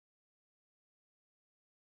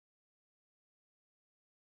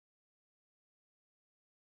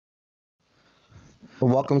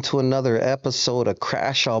Welcome to another episode of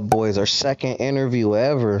Crash Out Boys, our second interview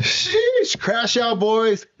ever. Sheesh, Crash Out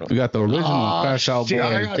Boys. We got the original Crash Out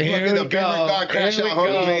Boy. Here we go. Crash Out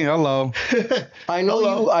homie. Hello. I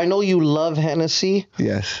know you love Hennessy.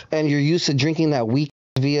 Yes. And you're used to drinking that weak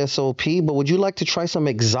VSOP, but would you like to try some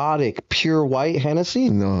exotic, pure white Hennessy?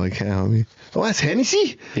 No, I can't, homie. Oh, that's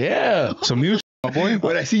Hennessy? Yeah. Some new my boy.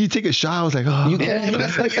 When I see you take a shot, I was like, oh. You can't get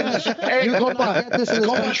this in this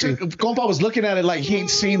country. Compa was looking at it like he ain't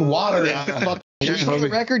seen water. Just for the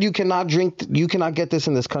record, you cannot get this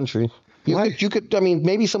in this country. You could, I mean,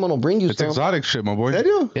 maybe someone will bring you It's some. exotic shit, my boy. They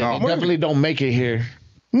do? Yeah, you definitely don't make it here.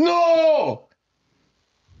 No!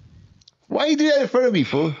 Why you do that in front of me,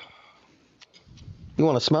 fool? You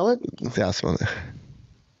want to smell it? Yeah, I'll smell it.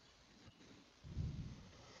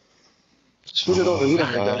 Shoot it over. You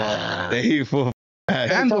don't like that. Hey, you fool.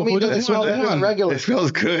 Tell me, does it smell good or regular? It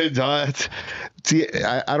smells good, dog. See,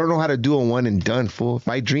 I don't know how to do a one and done, fool. If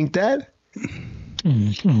I drink that,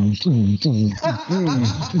 you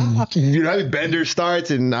know how Bender starts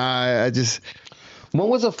and I just. When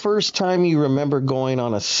was the first time you remember going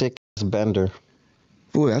on a sick bender?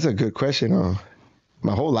 Ooh, that's a good question, huh?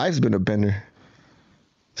 My whole life's been a bender.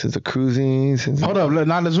 Since the cruising, Hold up,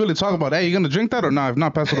 now let's really talk about that. Hey, you gonna drink that or not? If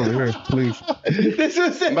not, pass it over here, please. This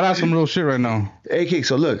was it. But that's some real shit right now. Okay,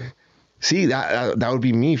 so look. See, that would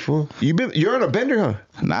be me, fool. You're on a bender, huh?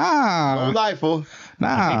 Nah. No lie, fool.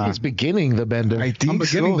 Nah. He's beginning the bender. I think I'm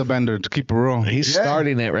beginning so. the bender to keep it real. He's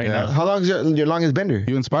starting it right now. How long is your longest bender?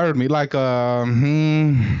 You inspired me like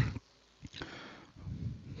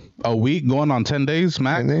a week going on 10 days,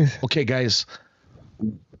 max. Okay, guys,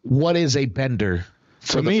 what is a bender?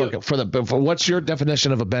 For what's your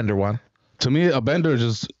definition of a bender, Juan? To me, a bender is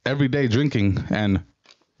just everyday drinking and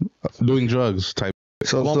doing drugs type.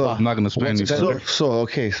 So I'm not gonna explain What's a you. bender?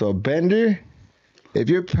 so a bender, if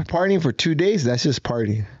you're partying for 2 days, that's just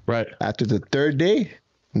partying. Right. After the third day,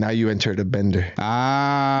 now you enter the bender.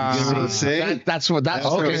 Ah. You know what I'm saying? That's what I'm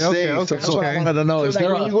Okay. saying. That's what I wanted to know. Is Like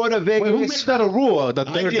there when you go to Vegas, Wait, who makes that a rule? The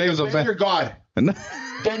third day is a bender bender. god.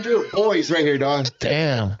 Bender boys right here, dog.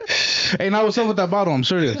 Damn. Hey, now what's up with that bottle? I'm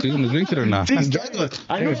serious. You gonna drink it or not?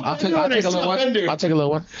 I know. I'll take a little one. I'll take a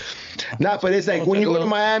little one. Nah, but it's like when you go to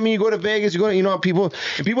Miami, you go to Vegas, people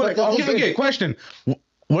like, oh, Okay, question.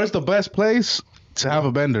 Where's the best place to have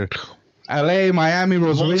a bender? LA, Miami,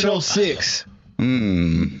 Rosarito? Hotel 6.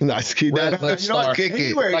 Let's Nice. You know what? kick it.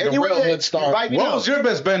 Anywhere, Like a anywhere real that- hood star. right, you What know. was your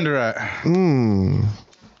best bender at?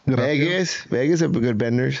 Vegas have good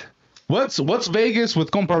benders. What's Vegas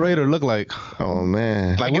with comparator look like? Oh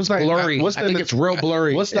man, Like It's blurry. I think it's real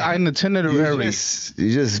blurry. What's the itinerary? you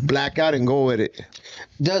just black out and go with it.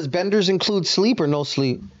 Does benders include sleep or no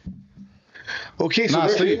sleep? Okay, so Nah,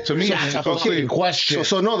 there- sleep. To me, Okay, question.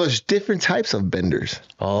 so no, there's different types of benders.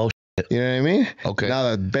 Oh, You know what I mean? Okay.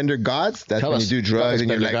 Now the bender gods, that's Tell when us. you do Tell us drugs and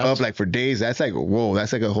you're bender like gods. up like for days. That's like whoa,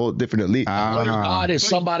 that's like a whole different elite. God is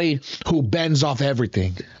somebody who bends off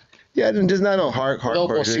everything. Yeah, just not no hardcore.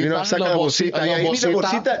 Bolsita, You know, saca la bolsita. Yeah, you need the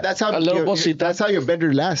bolsita. That's how a little your- bolsita. that's how your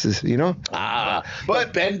bender lasts. You know?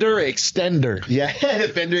 But bender extender. Yeah,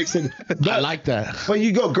 bender extended. I like that. But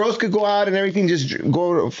girls could go out and everything, just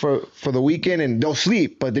go for the weekend and don't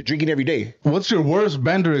sleep, but they're drinking every day. What's your worst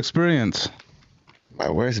bender experience? My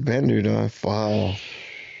worst bender, dog. Wow.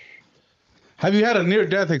 Have you had a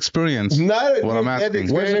near-death experience? Not What I'm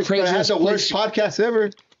asking. Where's the I had craziest the worst podcast ever.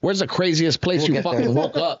 Where's the craziest place you get fucking there.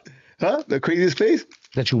 woke up? Huh? The craziest place?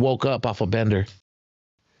 That you woke up off a bender.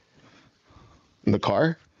 In the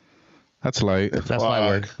car. That's light. That's my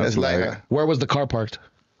word. That's like light. Where was the car parked?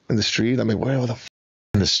 in the street. I'm like, where the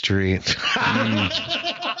In the street.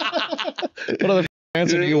 What other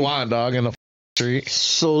answer do you want, dog? In the street?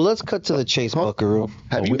 So let's cut to the chase, Buckaroo.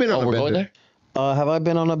 Have you been on a we're going bender? there? Have I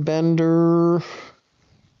been on a bender?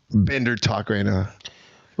 Bender talk right now.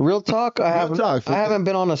 Real talk, I haven't. talk. I haven't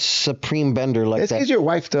been on a supreme bender like It's that. because you're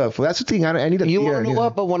wifed up. Well, that's the thing. I need to. You yeah, want to know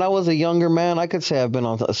what? But when I was a younger man, I could say I've been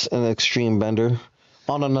on an extreme bender,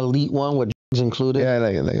 on an elite one with drugs included. Yeah,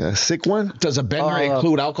 like a sick one. Does a bender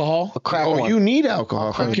include alcohol? A crack Oh, one. you need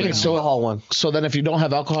alcohol. Crack Okay, one, so- alcohol one. So then if you don't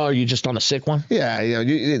have alcohol, are you just on a sick one? Yeah,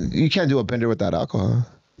 you can't do a bender without alcohol.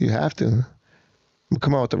 You have to.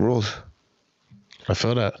 Come out with the rules. I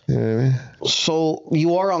feel that. You know what I mean? So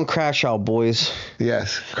you are on Crash Out, boys.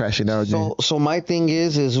 Yes, crashing out. So my thing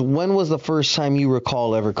is when was the first time you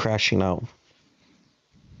recall ever crashing out?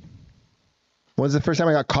 When's the first time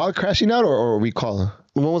I got called crashing out or recall?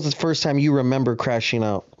 When was the first time you remember crashing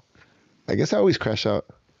out? I guess I always crash out,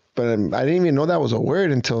 but I didn't even know that was a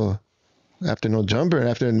word until after No Jumper and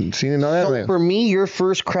after seeing it all that. So Like, for me, your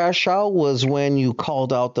first crash out was when you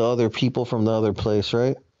called out the other people from the other place,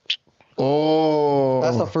 right? Oh.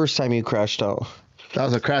 That's the first time you crashed out. That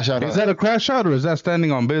was a crash out. Is that a crash out or is that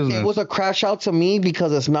standing on business? It was a crash out to me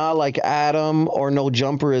because it's not like Adam or No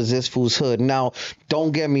Jumper is this fool's hood. Now,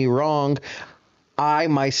 don't get me wrong. I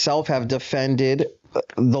myself have defended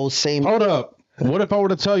those same. Hold up. What if I were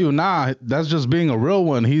to tell you, nah, that's just being a real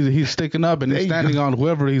one. He's sticking up and he's standing on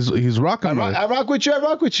whoever he's rocking with. I rock with you. I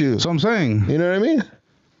rock with you. So I'm saying, You know what I mean?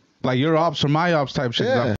 like your ops or my ops type shit.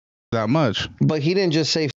 Yeah. That much. But he didn't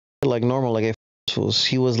just say like normal, like fools.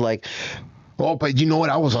 He was like, Oh, but you know what?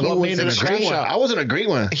 I was on He was a great one. I wasn't a great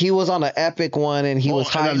one. he was on an epic one, and he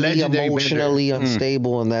was on a highly legendary emotionally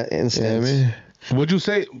unstable in that Yeah, instance. man. Would you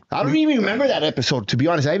say I don't even remember that episode. To be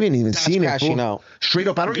honest, I haven't even seen it. crashing fool. out. Straight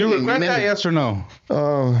up, I don't you even regret remember. that? Yes or no?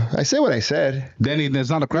 I said what I said. Then it's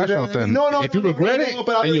not a crash out. Then No. If you regret it,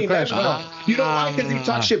 but I then you don't crash remember. out. You know why? Because you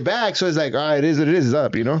talk shit back, so it's like, all right, it is what it is. It's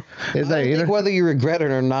up. You know. It's I like, you think know. whether you regret it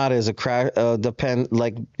or not is a crash.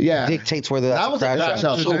 Yeah. Dictates whether that's That a was a crash crash out.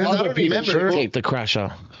 out. So I other don't people remember. dictate the crash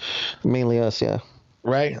out, Mainly us, yeah.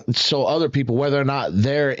 right? So other people, whether or not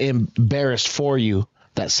they're embarrassed for you,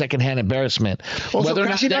 that secondhand embarrassment, whether or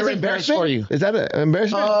not they're embarrassed for you. Is that an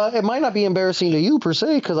embarrassment? It might not be embarrassing to you per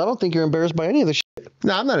se, because I don't think you're embarrassed by any of the shit.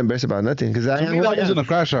 No, I'm not embarrassed about nothing. Because I To me, that wasn't a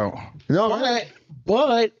crash out. No,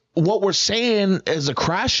 But what we're saying is a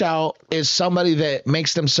crash out is somebody that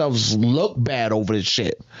makes themselves look bad over this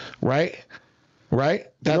shit, right? Right?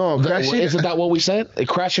 Isn't that what we said?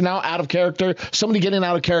 Crashing out of character, somebody getting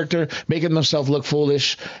out of character, making themselves look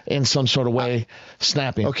foolish in some sort of way,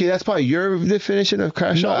 snapping. Okay, that's probably your definition of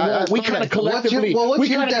crash No, out. we kind of collectively.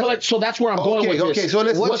 So that's where I'm going with this. Okay, so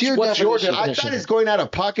let's. What's your definition? I thought it's going out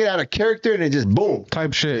of pocket, out of character, and it just boom.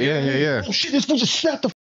 Type shit. Yeah. Oh shit! This fool just slapped the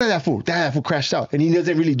out of that fool. That fool crashed out, and he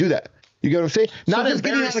doesn't really do that. You get what I'm saying? Not just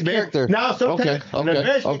getting out of character. Now, sometimes an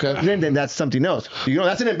embarrassment comes in, then that's something else. You know,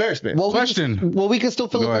 that's an embarrassment. Question. We can still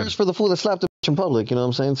feel Go embarrassed for the fool that slapped the bitch in public. You know what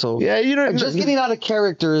I'm saying? So Yeah, you know, just getting out of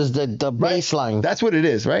character is the baseline. That's what it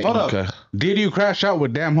is, right? Hold up. Did you crash out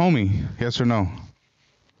with damn homie? Yes or no?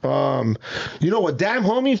 You know what? Damn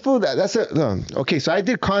homie, fool. That's a okay. So I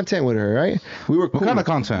did content with her, right? We were cool. What kind of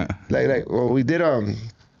content? Well, we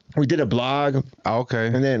did a blog. Oh, okay.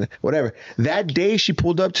 And then whatever. That day she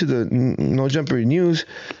pulled up to the No Jumper News.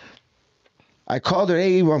 I called her,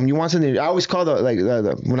 hey, you want something? I always call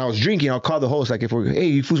when I was drinking, I'll call the host, like if we're, hey,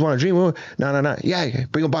 you fools want to drink? No. Yeah,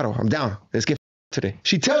 bring a bottle. I'm down. Let's get today.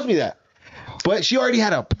 She tells me that. But she already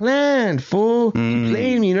had a plan, fool.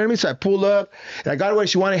 Playing me, you know what I mean? So I pulled up, and I got her what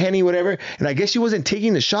she wanted, Henny, whatever. And I guess she wasn't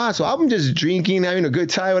taking the shot, so I'm just drinking, having a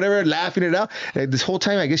good time, whatever, laughing it out. And this whole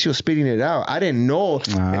time, I guess she was spitting it out. I didn't know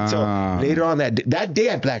until later on that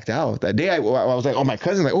day I blacked out. That day I was like, oh, my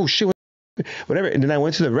cousin, like, oh, shit, whatever. And then I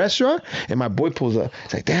went to the restaurant, and my boy pulls up.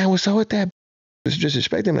 It's like, damn, what's up with that?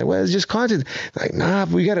 Disrespect him. Like, well, it's just content. Like, nah,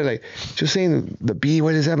 we gotta like just saying the B.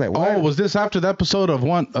 What is that? I'm like, what? Oh, was this after the episode of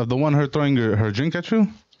the one her throwing her drink at you?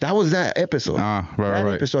 That was that episode.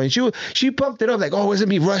 Right. Episode. And she pumped it up like, oh, it's gonna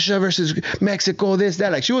be Russia versus Mexico, this,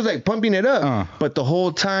 that. Like she was like pumping it up. But the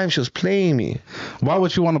whole time she was playing me. Why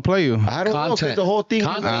would she want to play you? I don't know, because the whole thing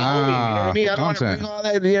was like, homie, you know what I mean? I don't want to bring all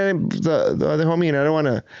that, the other homie, and I don't want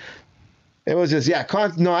to. It was just, I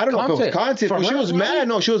don't know if it was content. But she was mad.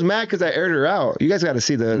 No, she was mad because I aired her out. You guys got to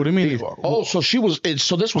see the. What do you mean? Oh, so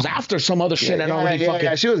this was after some other shit and already fucking.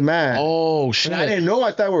 Yeah, she was mad. Oh shit! And I didn't know.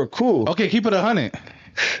 I thought we were cool. Okay, keep it 100.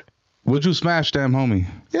 Would you smash damn homie?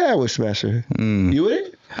 Yeah, I would smash her. You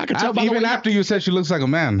wouldn't? I could tell. Even after you said she looks like a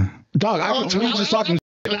man. Dog, I can tell. We just talking.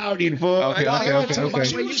 Clouding, fool. Okay. By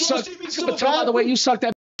the way, you sucked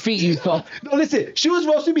that feet, you thought. No, listen, she was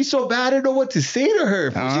roasting me so bad, I didn't know what to say to her.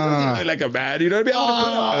 She doesn't look like a man, you know what I mean?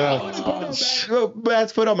 I want to put a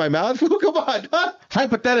man's foot on my mouth. Come on.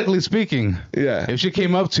 Hypothetically speaking, if she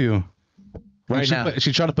came up to you, right now,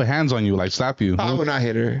 she tried to put hands on you, like slap you. I would not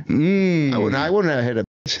hit her. I would not hit a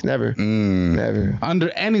bitch. Never. Never. Under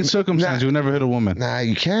any circumstance, you would never hit a woman. Nah,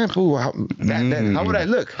 you can't, fool. How would I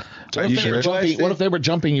look? What if they were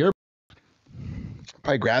jumping your?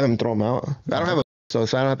 Probably grab them, throw them out. I don't have a so I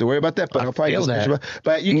don't have to worry about that. But I'll probably just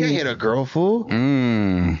but you can't hit a girl, fool.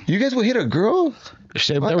 You guys would hit a girl? If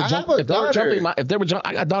they were jumping,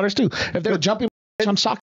 I got daughters too. If they were jumping, I'm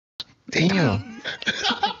soccer. Damn.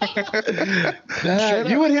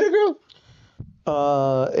 You would hit a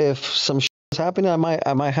girl? If some shit is happening, I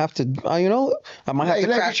might have to, I might have to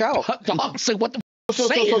crash out. Dog, say what the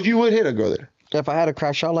so you would hit a girl then? If I had to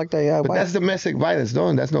crash out like that, yeah. But that's domestic violence,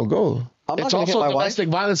 though. That's no go. It's also domestic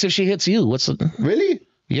violence if she hits you. What's the... Really?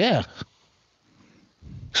 Yeah.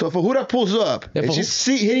 So if a Huda pulls up and she's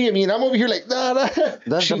hitting me and I'm over here like, nah.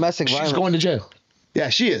 That's domestic violence. She's going to jail. Yeah,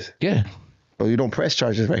 she is. Yeah. Oh, you don't press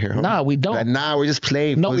charges right here, huh? Nah, we don't. Like, nah, we're just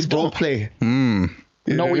playing. No, we Let's go don't. play.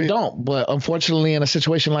 No, we don't. But unfortunately, in a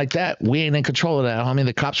situation like that, we ain't in control of that. I mean,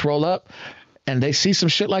 the cops roll up and they see some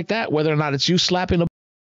shit like that, whether or not it's you slapping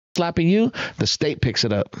you, the state picks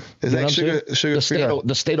it up. It's like sugar.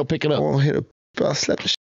 The state will pick it I up. won't hit a. I'll slap the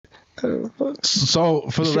shit. So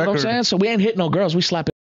for the See what I'm record, saying? So we ain't hitting no girls. We slap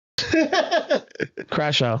it.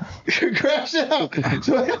 Crash out. Crash out. Crash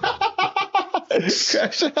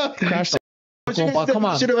out. Crash out. Come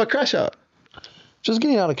on. Shit of a crash out. Just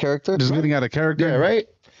getting out of character. just getting out of character. Yeah, right.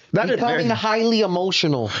 Not Becoming highly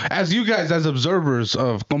emotional. As you guys, as observers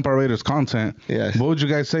of Compa Raiders content, Yes. what would you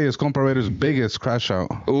guys say is Compa Raiders' biggest crash out?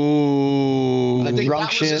 Ooh. I think Drunk that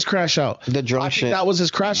was shit. his crash out. The drunk I think shit. that was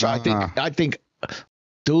his crash out. I think,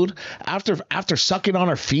 dude, after sucking on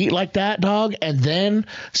her feet like that, dog, and then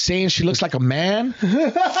saying she looks like a man,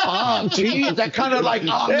 fuck, geez, that kind of like,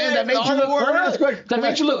 oh man, that made you look hurt. That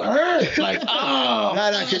made you look hurt. Like,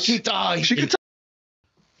 oh, she could talk.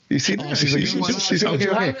 You see that? She's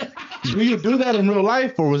Okay. Do you do that in real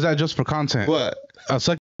life, or was that just for content? What?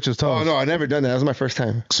 Suck bitches' toes. Oh no, I never done that. That was my first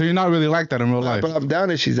time. So you're not really like that in real life. But I'm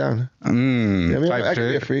down if she's down. Yeah, I mean, Type I could be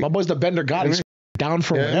a shit. freak. My boy's the bender god. He's down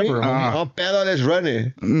for Yeah, whatever. I mean, homie. I'm pedo, let's run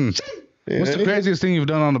it. What's the craziest thing you've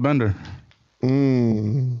done on the bender?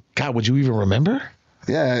 God, would you even remember?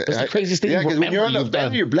 Yeah. That's the craziest thing Yeah, you because when you're on remember the you've done.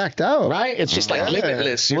 bender, you're blacked out. Right? It's just like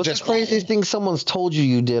limitless. You're What's just the craziest thing someone's told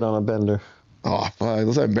you did on a bender? Oh, fuck.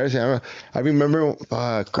 Those are embarrassing. I remember,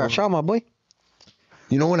 Crash out, my boy.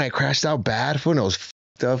 you know when I crashed out bad, fool? And it was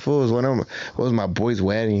f***ed up, fool? It was my boy's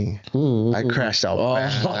wedding. I crashed out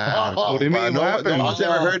bad. What do you mean? No What happened? one's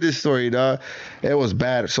ever heard this story, dog. It was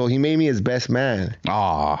bad. So he made me his best man.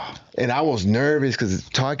 Ah, And I was nervous because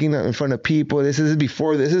talking in front of people, this is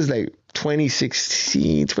like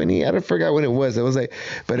 2016, I don't forget when it was. It was like,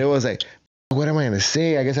 what am I going to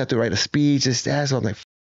say? I guess I have to write a speech, this, that. So I'm like,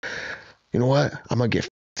 you know what? I'm going to get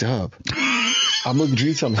f***ed up. I'm going to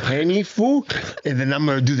drink some Henny, fool, and then I'm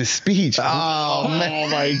going to do the speech. Oh, man. Oh,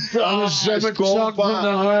 my gosh. I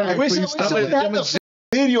wish I would have the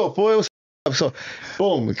video, fool. It was f***ed up. So,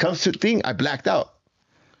 boom, it comes to the thing, I blacked out.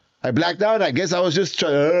 I guess I was just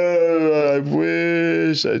trying. I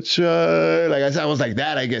wish I tried. Like I said, I was like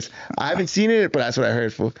that. I guess I haven't seen it, but that's what I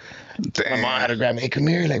heard. For my mom had to grab me. Hey, come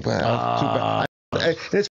here. Like, but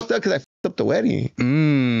it's fucked up because I fucked up the wedding.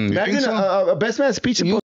 Imagine a best man speech.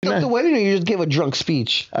 You took the wedding, or you just gave a drunk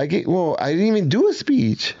speech? I didn't even do a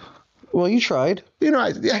speech. Well, you tried. You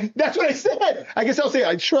know, that's what I said. I guess I'll say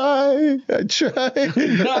I tried.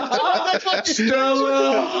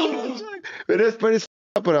 But it's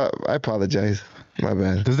but I apologize. My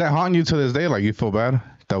bad. does that haunt you to this day? Like you feel bad?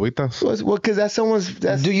 Tawitas? Well, because that's someone's.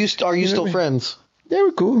 That's, Are you still friends? yeah,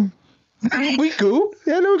 we're cool. We cool.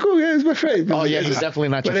 Yeah, no, we're cool. Yeah, it's my friend. Oh, yeah, he's definitely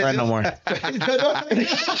not your friend no more. Does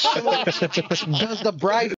the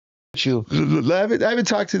bride you? I haven't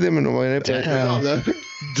talked to them in a while.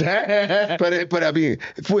 But I mean,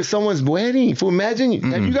 for someone's wedding, imagine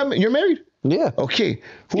you're married. Yeah. Okay.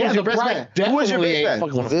 Who Yeah, was your the best bride man? Who was your definitely best ain't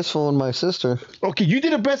man? fucking- This fool and my sister. Okay, you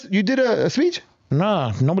did a speech?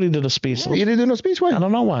 Nah, nobody did a speech. You didn't do no speech? Why? I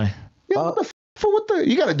don't know why. Yeah, what the?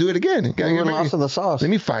 You got to do it again. We were lost in the sauce. Let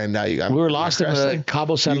me find out. We were lost in the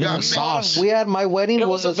Cabo San You got Lucas me. sauce. We had my wedding It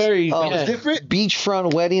was a very different.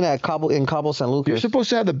 beachfront wedding at Cabo San You're Lucas. supposed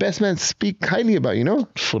to have the best man speak highly about, you know?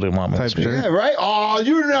 Fool didn't want me to Type speak. shit. Yeah, right? Oh,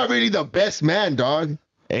 you're not really the best man, dog.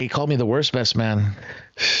 Hey, he called me the worst best man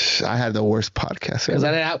I had the worst podcast. because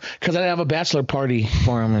I didn't have a bachelor party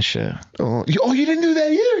for him and shit. Oh, you didn't do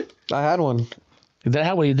that either? I had one. That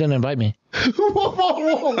how you didn't invite me?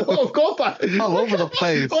 Whoa, go back. All over the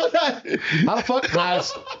place. Hold on. How the fuck,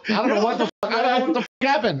 guys? I don't know what the fuck. I don't know what the fuck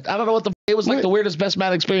happened. I don't know what the. It was like the weirdest best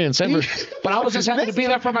man experience ever. But I was just happy to be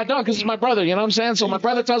there for my dog because it's my brother. You know what I'm saying? So my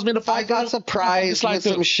brother tells me to I fight. got surprised It's like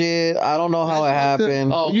with some shit. I don't know how it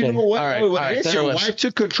happened. Oh, okay. You know what? All right, Wait, all right, I guess there your it was. wife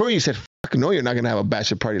took control. You said, "Fuck no, you're not gonna have a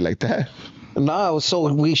bachelor party like that." Nah,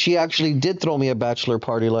 she actually did throw me a bachelor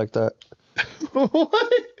party like that. What?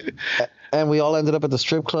 And we all ended up at the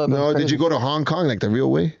strip club. No, did you go to Hong Kong like the real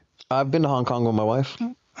way? I've been to Hong Kong with my wife.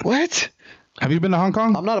 What? Have you been to Hong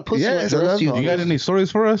Kong? I'm not a pussy. Yes, like the I rest love of you. You got any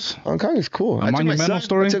stories for us? Hong Kong is cool. A I took my monumental son.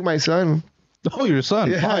 story? I took my son. Oh, your son.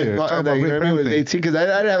 Yeah, Fire. Talk about you know great what I mean? With family. 18, because I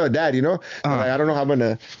didn't have a dad, you know? Like, I don't know how I'm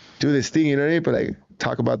gonna do this thing, you know what I mean? But like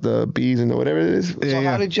talk about the bees and whatever it is. So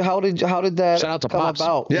how did that Shout out to come Pops.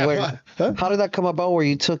 about? Yeah, huh? How did that come about where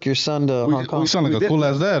you took your son to Hong Kong? You sound like We a did- cool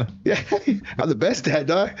ass dad. Yeah, I'm the best dad,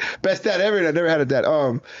 dog. Best dad ever. And I never had a dad.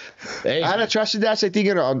 Hey. I had a trash and dash, I think,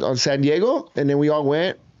 on San Diego, and then we all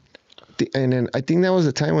went. And then I think that was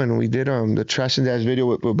the time when we did the trash and dash video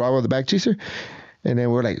with Bravo the Back Chaser, and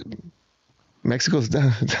then we're like, Mexico's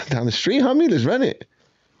down the street, homie. Let's run it.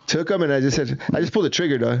 Took him, and I just pulled the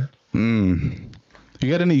trigger, dog. You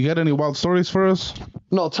got any wild stories for us?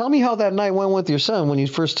 No, tell me how that night went with your son when you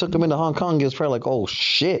first took him into Hong Kong. He was probably like, oh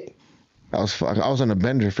shit. I was on a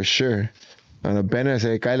bender for sure. On a bender, I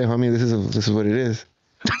said, "Kyle, homie, this is what it is."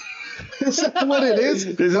 Is that what it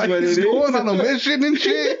is? This is what it is. Going on a mission and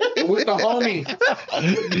shit. With the homie.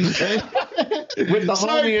 With the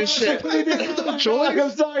homie and shit.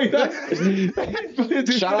 I'm sorry.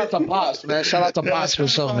 Shout out to Pops, man. Shout out to Pops for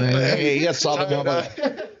something. Hey, he got solid number.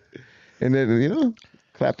 And then,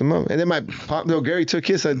 clapped him up. And then my pop, little Gary took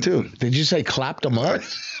his son too. Did you say clapped him up?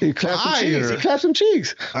 He clapped some cheeks. He clapped some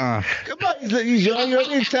cheeks. Come on, he's young.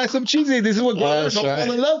 He clapped some cheeks. This is what girls don't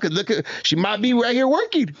fall in love. Cause look, she might be right here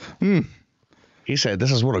working. He said,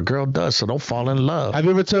 "This is what a girl does, so don't fall in love." Have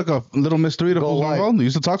you ever took a little mystery to Fools Gone Wild? You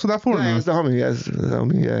used to talk to that for? Yeah, it's the homie. Yes, the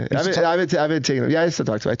homie. Yeah, I've been taking him. Yeah, I used to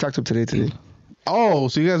talk to him. I talked to him today. Oh,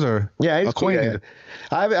 so you guys are acquainted. Cool, yeah.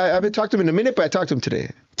 I haven't talked to him in a minute, but I talked to him today.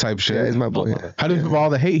 Type shit. Yeah, he's my boy. Yeah. How do you feel about all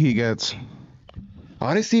the hate he gets?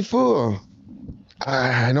 Honestly, fool,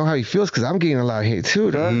 I know how he feels because I'm getting a lot of hate too,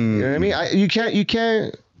 dog. You know what I mean? You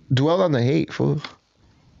can't dwell on the hate, fool.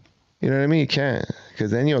 You know what I mean? You can't, because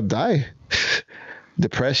then you'll die.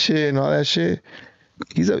 Depression, all that shit.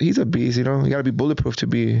 He's a beast, You gotta be bulletproof to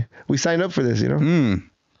be. We signed up for this,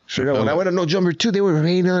 Sure. When I went to No Jumper 2, they were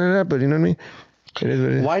hating on it, but you know what I mean? It is what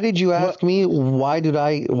it is. Why did you ask me? Why do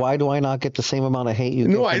I not get the same amount of hate you?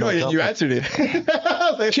 No, I know you answered it.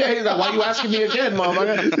 Why you asking me again,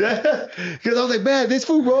 motherfucker? Yeah, because I was like, man, this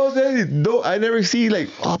fool rolls. No, I never see like,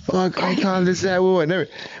 oh fuck, Eyekon, this that. I never.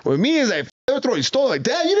 With me, it's like they were throwing stones. Like,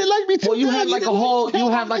 damn, you didn't like me too. Well, you had like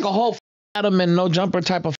a whole Adam and No Jumper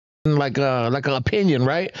type of like an opinion,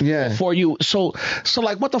 right? Yeah. For you, so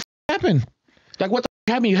like, what the happened? Like, what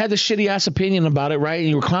the happened? You had this shitty ass opinion about it, right? And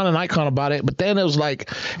you were clowning Eyekon about it, but then it was like,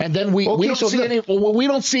 and then we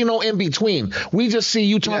don't see no in between. We just see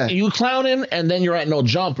you talking, you clowning, and then you're at No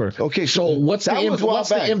Jumper. Okay, so what's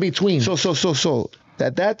the in between? So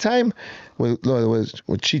at that time, with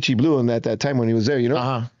Chi Blue, and at that time when he was there, you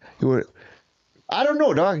were, I don't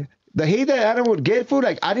know, dog. The hate that Adam would get, fool,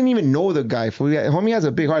 like, I didn't even know the guy, fool. Homie has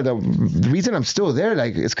a big heart. The reason I'm still there,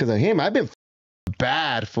 like, it's because of him. I've been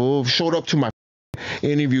bad, fool. Showed up to my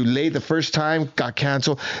interview late the first time, got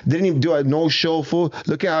canceled. Didn't even do a no-show, fool.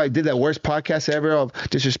 Look at how I did that worst podcast ever of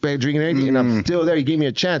disrespect, drinking, and everything, and I'm still there. He gave me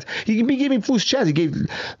a chance. He gave me fool's chance. He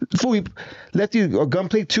left you a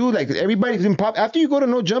gunplay too. Like, everybody's been pop. After you go to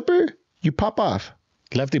No Jumper, you pop off.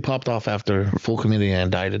 Lefty popped off after full community and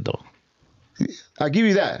indicted, though. I'll give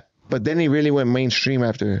you that. But then he really went mainstream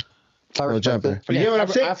after No Jumper. You know what I'm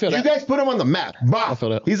saying? I feel you guys put him on the map. I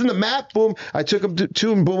feel that. He's on the map. Boom. I took him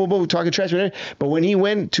to him. Boom, boom, boom. Talking trash. But when he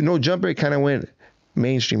went to No Jumper, it kind of went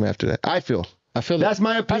mainstream after that. I feel that's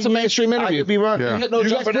my opinion. That's a mainstream interview. I could be wrong. Yeah. You hit No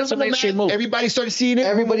Jumper, that's a mainstream move. Everybody started seeing it.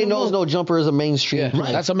 Everybody knows No Jumper is a mainstream. Yeah,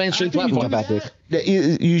 right. That's a mainstream platform.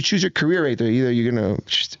 You choose your career right there. Either you're gonna,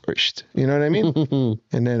 you know what I mean,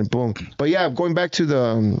 and then boom. But yeah, going back to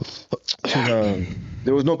the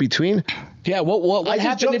there was no between. Yeah, what I just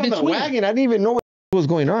happened jumped in on the between? wagon. I didn't even know what was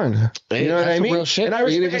going on. You know what I mean? Real shit. And I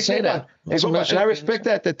You didn't respect even say that. And I respect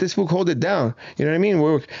that this fool hold it down. You know what I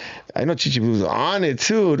mean? I know Chichi was on it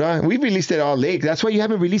too. Dog. We released it all late. That's why you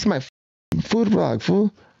haven't released my food vlog,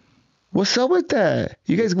 fool. What's up with that?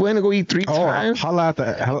 You guys going to go eat 3 times? Holla at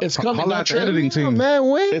the It's coming, holla don't at the trip. editing team. Man,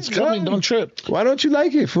 wait. It's coming, don't trip. Why don't you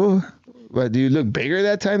like it, fool? But do you look bigger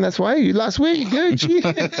that time? That's why you lost weight. Good, G.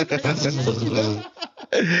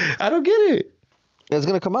 I don't get it. It's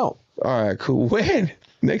gonna come out. All right, cool. When?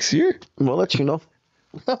 Next year? We'll let you know.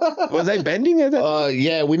 Was I bending at that?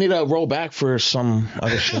 Yeah, we need to roll back for some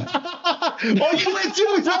other shit. Oh, you went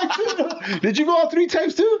 2 times. Did you go all 3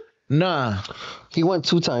 times too? Nah, He went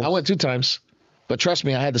 2 times. I went 2 times. But trust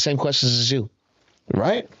me, I had the same questions as you.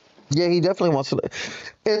 Right? Yeah, he definitely wants to.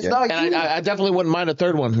 It's not you. And I definitely wouldn't mind a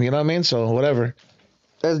third one, you know what I mean? So whatever.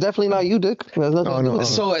 It's definitely not you, Dick. There's nothing to do with it.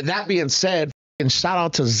 So that being said, and shout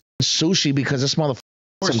out to Sushi because this motherfucker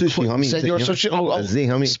Sushi, homie. said your sushi. Z,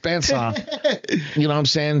 homie. Spencer. You know what I'm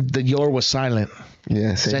saying? The your was silent.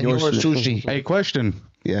 Yeah, Senor Sushi. Hey, question.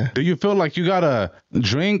 Yeah. Do you feel like you gotta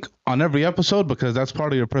drink on every episode because that's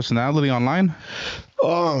part of your personality online?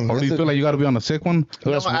 Or do you feel like you gotta be on a sick one?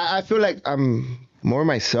 No, I feel like I'm more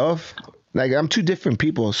myself. Like, I'm 2 different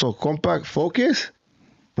people. So, compact focus,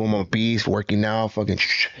 boom on peace, working out, fucking,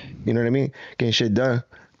 you know what I mean? Getting shit done.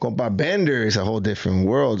 Compa Bender is a whole different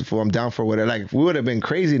world. I'm down for whatever. Like, if we would have been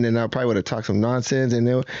crazy, then I probably would have talked some nonsense. And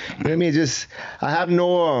you know what I mean? I have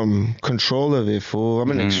no control of it, fool. I'm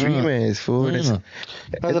an extremist, fool. Has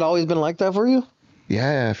it always been like that for you?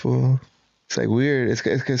 Yeah, fool. It's like weird.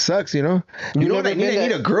 It sucks, you know. You know what I need? I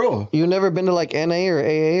need a girl. You never been to like NA or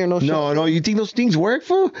AA or no shit? No. You think those things work,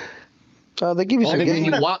 fool? They give you some.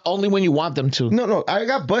 Only when you want them to. No. I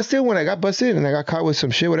got busted when I got busted, and I got caught with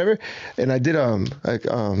some shit, whatever. And I did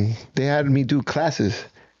they had me do classes.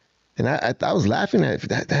 And I was laughing at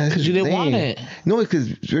that. Because you didn't want it. No,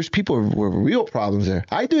 because there's people with real problems there.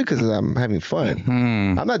 I do it because I'm having fun.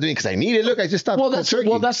 I'm not doing it because I need it. Look, I just stopped. Well,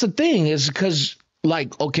 that's the thing is because,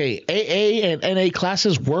 like, okay, AA and NA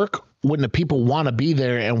classes work when the people want to be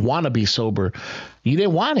there and want to be sober. You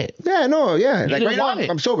didn't want it. Yeah, no, yeah. You like right now,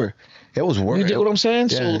 I'm sober. It was work. You get what I'm saying?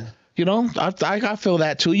 Yeah. So, you know, I feel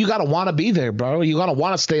that too. You got to want to be there, bro. You got to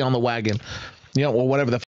want to stay on the wagon. You know, or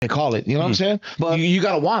whatever the they call it. You know what I'm saying? But you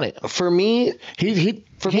got to want it. For me, he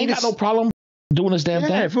ain't got no problem doing his damn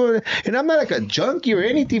thing. And I'm not like a junkie or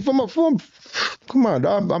anything. Come on,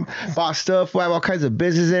 dog. I'm bossed up. I have all kinds of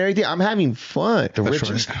business and everything. I'm having fun. The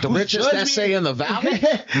richest that say in the valley.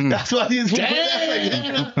 That's why these people. Are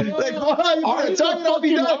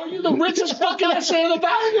you the richest fucking that say in the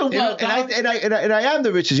valley? And I am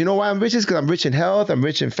the richest. You know why I'm richest? Because I'm rich in health. I'm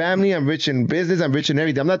rich in family. I'm rich in business. I'm rich in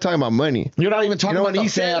everything. I'm not talking about money. You're not even talking about when he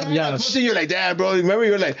said, you're like, damn, bro. Remember,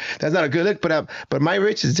 you're like, that's not a good look. But my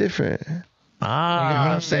rich is different.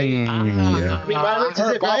 I'm saying. I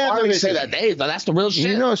already say that. Hey, that's the real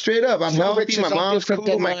shit. You know, straight up. I'm healthy. My mom's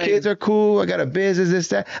cool. My kids are cool. I got a business. This,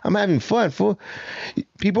 that. I'm having fun, fool.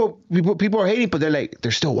 People are hating, but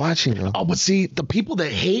they're still watching. Bro. Oh, but see, the people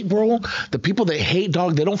that hate, bro. The people that hate,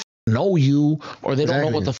 dog. They don't know you, or they don't know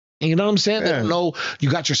what the. You know what I'm saying? They don't know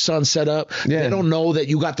you got your son set up. They don't know that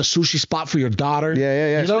you got the sushi spot for your daughter.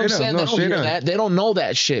 Yeah. You know what I'm saying? They don't hear that. They don't know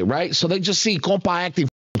that shit, right? So they just see compa acting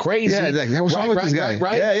crazy. Yeah, like, what's wrong with this guy?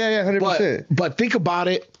 Right? Yeah, 100%. But think about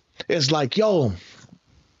it. It's like, yo,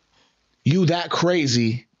 you that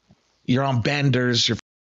crazy. You're on benders. You're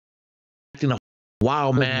acting a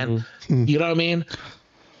wild man. You know what I mean?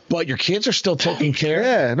 But your kids are still taken care of.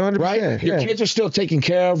 Yeah, 100%. Right? Your kids are still taken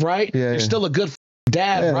care of, right? Yeah, You're still a good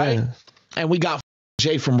dad, right? Yeah. And we got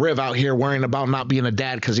Jay from Riv out here worrying about not being a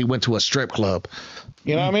dad because he went to a strip club.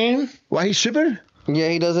 You know what I mean? Why he's stripping? Yeah,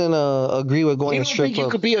 he doesn't agree with going to strip club.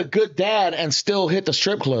 You could be a good dad and still hit the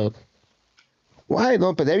strip club. Why?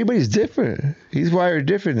 No, but everybody's different. He's wired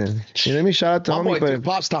different then. You know what I mean? Shout out to homie. My boy took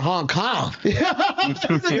pops to Hong Kong. You know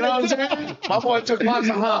what I'm saying? My boy took pops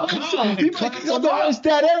to Hong Kong. He's the best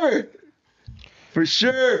dad ever. For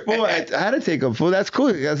sure. Fool. I had to take him. Fool. That's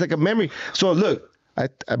cool. That's like a memory. So look,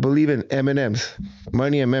 I believe in M&Ms.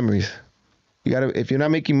 Money and memories. You gotta, if you're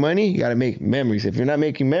not making money, you gotta make memories. If you're not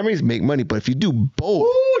making memories, make money. But if you do both,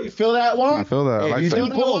 ooh, you feel that one? I feel that. If you do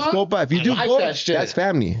both, Scopa. If you do both, that's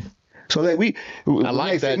family. So like I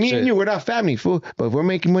like that. Me and you, we're not family, fool. But if we're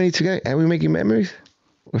making money together and we're making memories,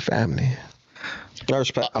 we're family. I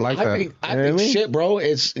respect. I like that. I think shit, bro.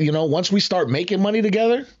 It's once we start making money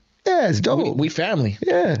together. Yeah, it's dope. We family.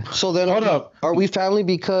 Yeah. So then, are we family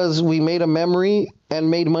because we made a memory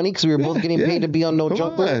and made money because we were both getting paid to be on No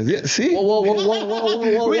Jumper? Yeah, see? Whoa.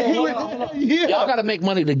 Y'all got to make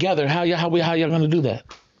money together. How y'all going to do that?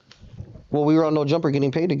 Well, we were on No Jumper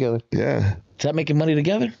getting paid together. Yeah. Is that making money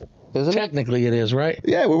together? Isn't Technically, it is, right?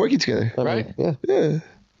 Yeah, we're working together. Right? Yeah.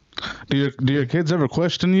 Do your kids ever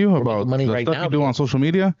question you about money the right stuff now, you do on social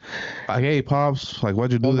media? Like, hey, pops, like,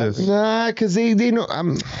 why'd you do this? Nah, because they know I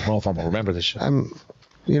don't know if I'm gonna remember this shit. I'm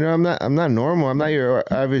not normal. I'm not your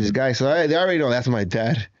average guy. So they already know that's my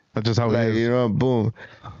dad. That's just how it is. Boom.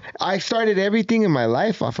 I started everything in my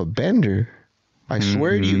life off a bender. I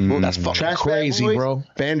swear to you, that's fucking crazy, bro.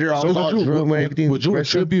 Bender, would you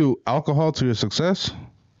attribute alcohol to your success?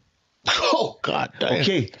 Oh God! Damn.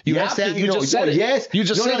 Okay, you just said it. Yes, you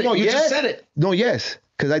just said it. You just said it. No, yes,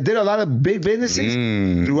 because I did a lot of big businesses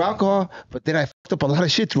through alcohol, but then I fucked up a lot of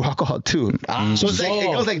shit through alcohol too. So it's like,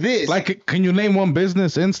 it goes like this. Like, can you name one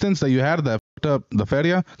business instance that you had that fucked up the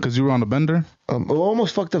feria because you were on a bender? I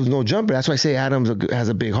almost fucked up No Jumper. That's why I say Adams has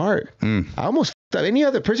a big heart. I almost fucked up. Any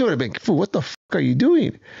other person would have been, fool, what the fuck are you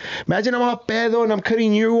doing? Imagine I'm all pedo and I'm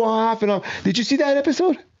cutting you off and did you see that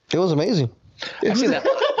episode? It was amazing.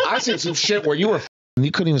 I seen some shit where you were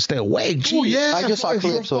you couldn't even stay awake. Oh yeah, I just saw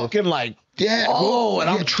clips. Fucking like,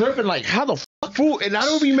 I'm tripping like, how the fuck? Fool, and I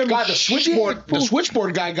don't remember. God, the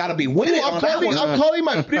switchboard guy got to be winning. I'm calling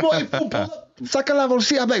my primo. Saca la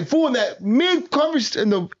bolsilla. I'm like, fool, in that mid conversation, in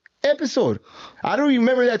the episode. I don't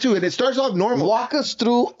remember that too. And it starts off normal. Walk us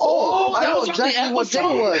through. Oh, I know exactly what day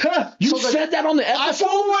it was. You said that on the episode?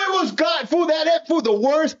 I was God. Fool, the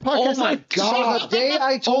worst podcast. Oh my God. So the day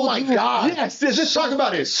I told you. God. Yes, let's talk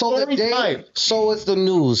about it. So the day, so it's the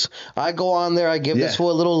news. I go on there, I give this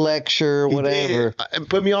fool a little lecture, whatever.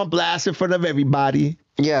 Put me on blast in front of everybody.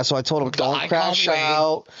 Yeah, so I told him, don't crash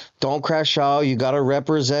out. Don't crash out. You got to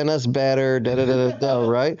represent us better.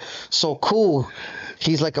 Right? So cool.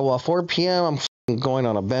 He's like, well, 4 p.m., I'm going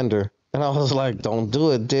on a bender. And I was like, don't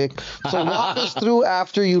do it, dick. So walk us through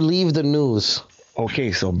after you leave the news.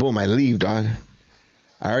 Okay, so boom, I leave, dog.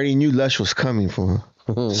 I already knew Lush was coming, fool.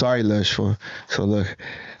 Sorry, Lush, fool. So look,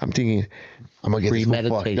 I'm thinking, I'm going to get this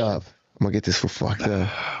fool fucked up. I'm going to get this fool fucked up.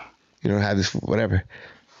 You don't have this, whatever.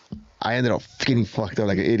 I ended up getting fucked up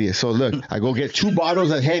like an idiot. So look, I go get 2 bottles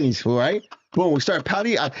of Henny's, right? Boom, we start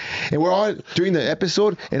pouting, and we're all during the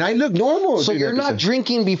episode, and I look normal. So you're not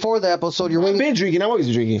drinking before the episode. You're waiting. I've been drinking. I'm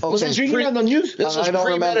always drinking. Okay. Was I drinking on the news? This was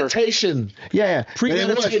premeditation. Yeah.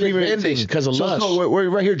 Premeditated ending because of Lush. So we're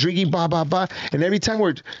right here drinking, and every time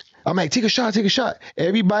I'm like, take a shot.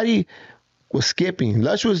 Everybody was skipping.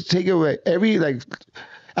 Lush was taking away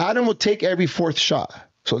Adam would take every 4th shot.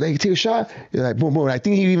 So they take a shot, you're like, boom, boom. I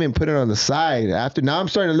think he even put it on the side. Now I'm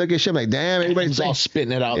starting to look at shit. I'm like, damn, everybody's all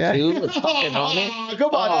spitting it out, too.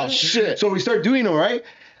 Come on. Oh, shit. So we start doing it, right?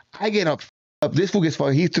 I get up. This fool gets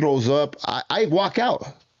fucked. He throws up. I walk out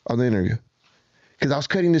on the interview. Because I was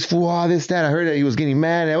cutting this fool, all this, that. I heard that he was getting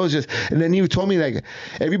mad. And then he told me, like,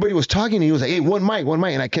 everybody was talking. And he was like, hey, one mic.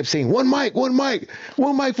 And I kept saying, one mic,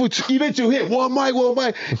 fool, even to him, one mic.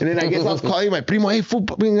 And then I guess I was calling my primo, hey, fool,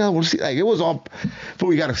 we'll see. Like, it was all, fool,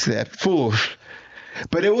 we got to see that, fool.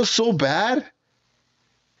 But it was so bad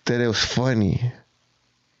that it was funny.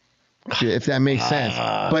 If that makes sense.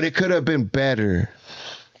 But it could have been better.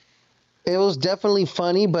 It was definitely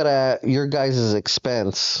funny, but at your guys'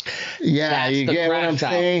 expense. Yeah, that's you get what I'm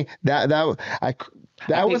saying? That's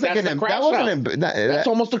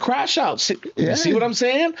almost a crash out. You see what I'm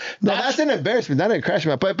saying? No, that's an embarrassment, not a crash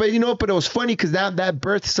out. But but it was funny because that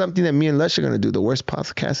birthed something that me and Lush are gonna do. The worst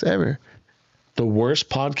podcast ever. The worst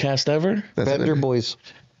podcast ever? Bender Boys.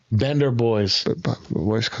 The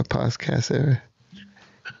worst podcast ever.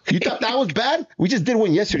 You thought that was bad? We just did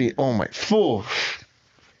one yesterday. Oh my fool.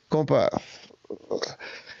 Compa,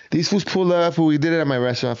 these fools pull up. We did it at my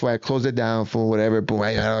restaurant. I closed it down for whatever. Boom,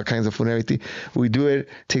 I had all kinds of food and everything. We do it.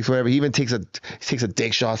 Takes whatever. He even takes a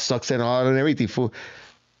dick shot, sucks it all and everything. Fool.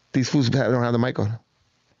 These fools don't have the mic on.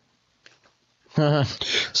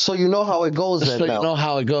 So you know how it goes then. You know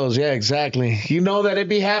how it goes. Yeah, exactly. You know that it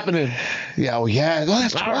be happening. Yeah. Oh yeah. Oh,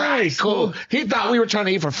 that's all right. Cool. He thought we were trying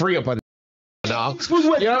to eat for free up on. Dog. You know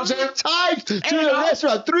what I'm saying? Times to the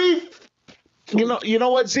restaurant 3. You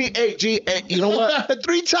know what? See, you know what?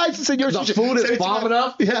 3 times since your the food is bomb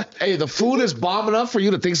enough. Yeah. Hey, the food is bomb enough for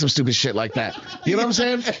you to think some stupid shit like that. You know what I'm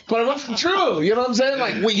saying? But it wasn't true. You know what I'm saying?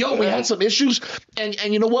 Like, we had some issues, and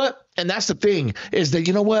you know what? And that's the thing is that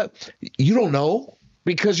you know what? You don't know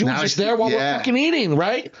because you were just there while we're fucking eating,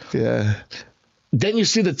 right? Yeah. Then you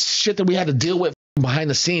see the shit that we had to deal with behind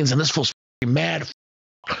the scenes, and this fool's mad.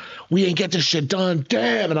 We ain't get this shit done.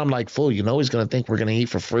 Damn. And I'm like, fool, you know he's going to think we're going to eat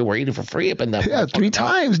for free. We're eating for free up in that. Yeah, 3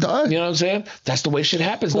 times, dog. You know what I'm saying? That's the way shit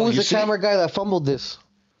happens. Who was the camera guy that fumbled this?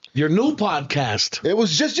 Your new podcast. It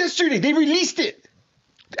was just yesterday. They released it.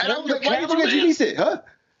 And I was like, why did you guys release it? Huh?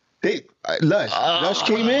 Lush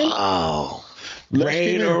came in. Oh.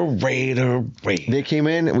 Raider. They came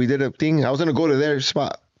in. We did a thing. I was going to go to their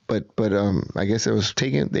spot. But I guess it was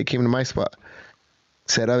taken. They came to my spot.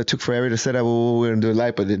 Set up. It took forever to set up. We were going to do it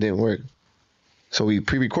live, but it didn't work. So we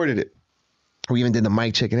pre-recorded it. We even did the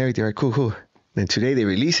mic check and everything. All right, cool. Then today they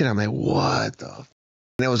released it. I'm like, what the f-?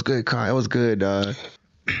 And it was good, Carl. It was good.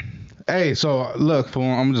 Hey, so look, fool,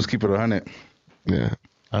 I'm going to just keep it 100. Yeah.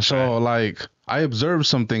 So, like, I observed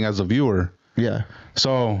something as a viewer. Yeah.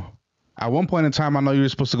 So, at one point in time, I know you were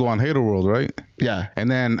supposed to go on Hater World, right? Yeah.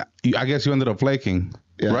 And then I guess you ended up flaking.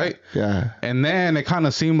 Yeah. Right? Yeah. And then it kind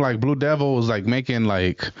of seemed like Blue Devil was like making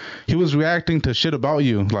like he was reacting to shit about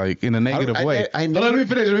you like in a negative way. Let me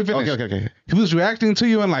finish. Okay. He was reacting to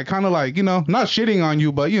you and like kind of like, you know, not shitting on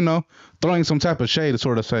you, but you know, throwing some type of shade to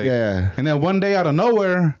sort of say. Yeah. And then one day out of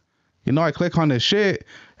nowhere, you know, I click on this shit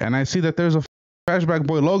and I see that there's a Flashback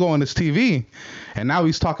Boy logo on his TV, and now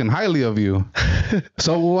he's talking highly of you.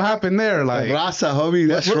 So what happened there? Like, Raza, homie,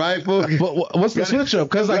 that's right, fool. What's the switch up?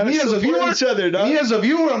 Because like me as a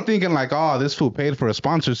viewer, I'm thinking like, oh, this fool paid for a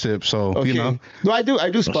sponsorship, so you know. No, I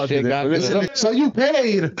do sponsor it. So you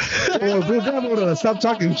paid for Blue Devil to stop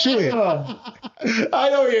talking shit. I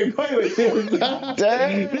know where you're going with this.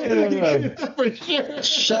 Damn. For sure.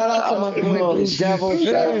 Shout out to my boy Blue Devil. He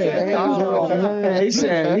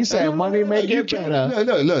said money make it better.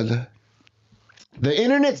 Look. The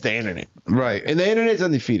internet's the internet. Right. And the internet's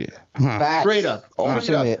undefeated. Facts. Straight up.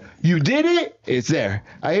 Ultimate. You did it, it's there.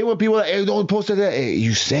 I hate when people are like, hey, don't post it. Hey,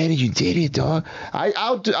 you said it, you did it, dog.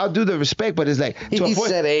 I'll do the respect, but it's like He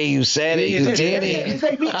said, hey, you said it, you did it. It's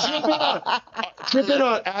like me tripping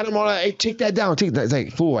on Adam all that. Hey, take that down. Take that. It's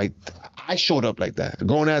like, fool, I showed up like that.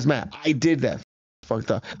 Grown ass man. I did that.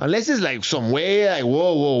 Fucked up. Unless it's like some way, like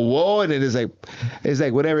whoa, and it is like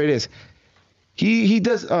whatever it is. He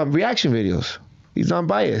does reaction videos. He's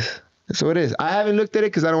non-biased. So it is. I haven't looked at it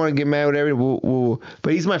because I don't want to get mad with everything.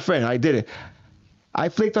 But he's my friend. I did it. I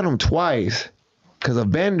flaked on him twice because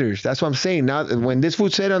of benders. That's what I'm saying. Now, when this fool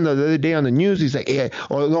said on the other day on the news, he's like, hey,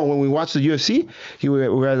 or no, when we watched the UFC, we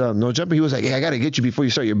were at No Jumper, he was like, hey, I got to get you before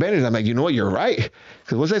you start your benders. I'm like, you know what? You're right.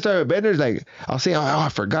 Because once I started with benders, like, I'll say, oh, I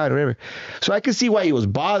forgot or whatever. So I could see why he was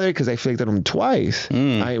bothered because I flaked on him twice. You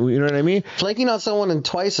know what I mean? Flaking on someone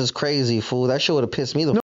twice is crazy, fool. That shit would have pissed me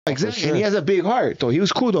the Exactly. Sure. And he has a big heart, though. He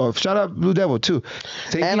was cool, though. Shout out Blue Devil, too.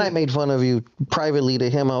 I made fun of you privately to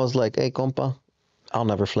him. I was like, hey, compa, I'll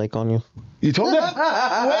never flake on you. You told him? When?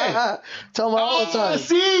 Tell him all the time.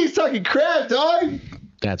 See, he's talking crap, dog.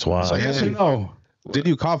 That's why. So yes or no? Did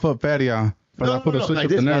you cough up Feria? No, switch up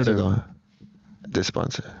the narrative. This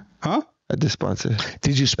sponsor. Huh? This sponsor.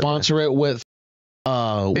 Did you sponsor it with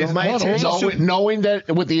knowing that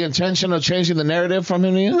with the intention of changing the narrative from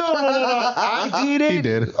him to you? No. I did it. He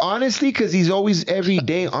did. Honestly, because he's always every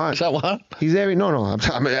day on. Is that what? He's every no.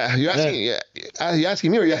 You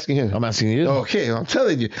asking me or you asking him? I'm asking you. Okay, I'm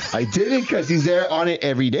telling you. I did it because he's there on it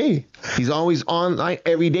every day. He's always online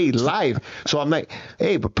every day live. So I'm like,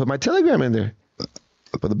 hey, but put my Telegram in there.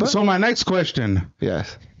 So my next question.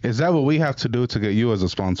 Yes. Is that what we have to do to get you as a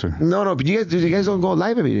sponsor? No, but you guys don't go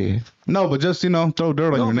live every day. No, but just, throw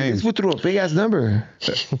dirt on your name. This fool threw a big ass number.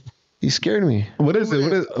 He scared me. What is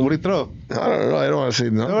it? What did he throw? I don't know. I don't want to say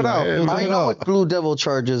no. Throw it out. I know what Blue Devil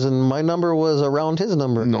charges, and my number was around his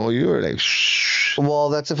number. No, you were like, shh. Well,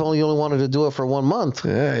 that's if you only wanted to do it for 1 month.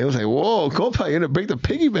 Yeah, it was like, whoa, Copa, you're going to break the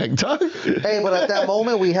piggy bank, dog. Hey, but at that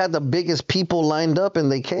moment, we had the biggest people lined up,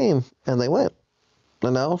 and they came, and they went.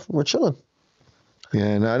 And now we're chilling.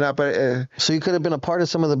 Yeah, no, but so you could have been a part of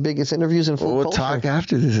some of the biggest interviews in food culture. Talk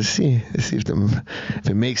after this to see if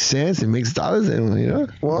it makes sense, it makes dollars, and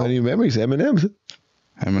what do you memories? M&M's.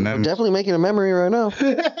 We're definitely making a memory right now.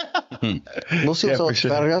 We'll see what's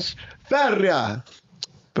up, Ferria.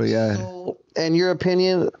 But yeah. So, in your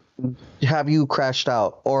opinion, have you crashed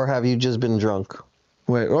out or have you just been drunk?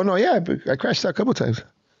 Wait, oh no, yeah, I crashed out a couple times.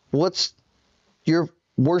 What's your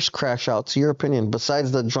worst crash out, to your opinion,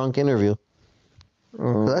 besides the drunk interview?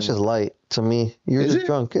 That's just light to me. You're just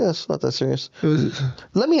drunk. Yeah, it's not that serious.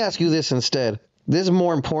 Let me ask you this instead. This is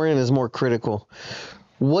more important and is more critical.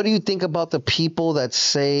 What do you think about the people that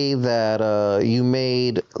say that you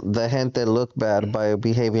made the gente look bad by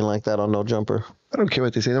behaving like that on No Jumper? I don't care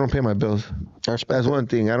what they say. They don't pay my bills. That's one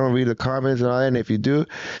thing. I don't read the comments and all that. And if you do,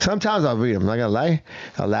 sometimes I'll read them. I'm not going to lie.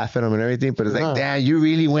 I'll laugh at them and everything. But it's like, damn, you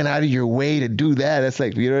really went out of your way to do that. That's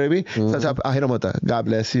like, you know what I mean? Mm-hmm. Sometimes I'll hit them with the God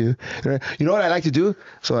bless you. You know what I like to do?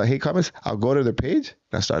 So I hate comments. I'll go to their page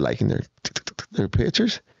and I'll start liking their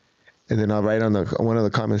pictures. And then I'll write on one of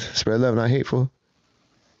the comments, spread love, not hateful.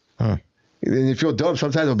 And you feel dumb.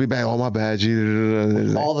 Sometimes I'll be back. Oh, my bad.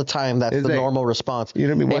 All the time. That's the normal response. You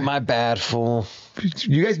know what I mean? Hey, my bad, fool.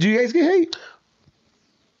 Do you guys get hate?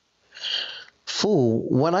 Fool.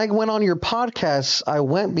 When I went on your podcast, I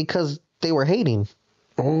went because they were hating.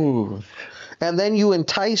 Oh. And then you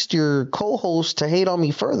enticed your co-host to hate on me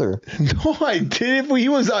further. No, I didn't. He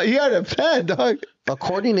had a plan, dog.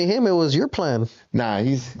 According to him, it was your plan. Nah,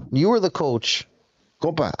 you were the coach.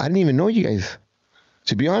 Compa, I didn't even know you guys.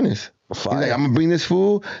 To be honest. He's like, I'm going to bring this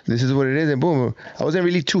fool. This is what it is. And boom. I wasn't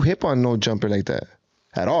really too hip on No Jumper like that.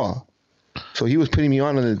 At all. So he was putting me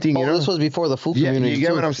on the thing. This was before the food community. Yeah, you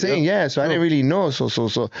get what I'm saying? Yeah. So I didn't really know. So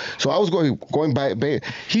I was going by.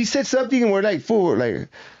 He said something and we're like, fool. Like,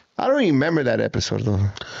 I don't even remember that episode though.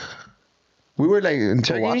 We were like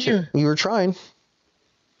interrogating you. You were trying.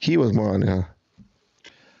 He was more on it, huh?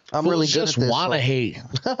 I'm really good just at this. Want to hate.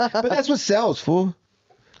 But that's what sells, fool.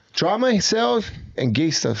 Drama sells and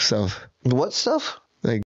gay stuff sells. What stuff?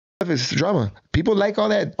 Like stuff is drama. People like all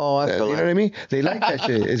that. Oh, I feel you know what I mean? They like that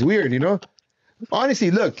shit. It's weird, you know?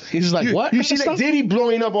 Honestly, look. He's like, what? You see like Diddy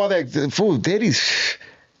blowing up all that fool. Diddy's.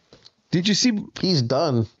 Did you see? He's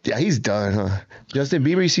done. Yeah, he's done, huh? Justin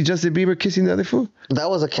Bieber. You see Justin Bieber kissing the other fool? That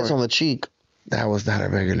was a kiss on the cheek. That was not a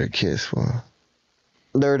regular kiss, fool.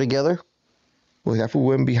 They're together? Well, that fool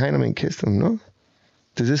went behind him and kissed him, no?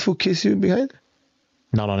 Does this fool kiss you behind?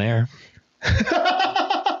 Not on air.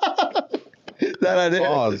 Not on air.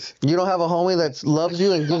 Pause. You don't have a homie that loves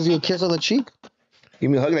you and gives you a kiss on the cheek? Give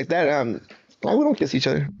me a hug like that. No, we don't kiss each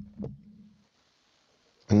other.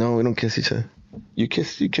 No, we don't kiss each other. You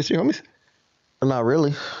kiss your homies? Not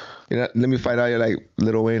really. You know, let me find out you're like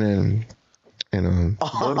Lil Wayne and Birdman.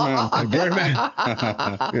 Birdman. You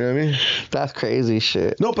know what I mean? That's crazy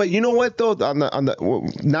shit. No, but you know what though?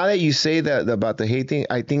 Now that you say that about the hate thing,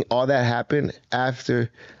 I think all that happened after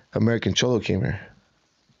American Cholo came here.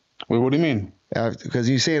 Wait, what do you mean? Because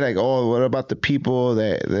you say like, oh, what about the people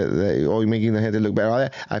that you're making the head look bad? All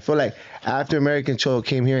that. I feel like after American Cholo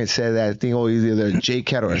came here and said that thing, oh, he's either a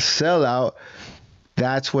J-Cat or a sellout.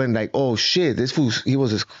 That's when like, oh shit, this fool, he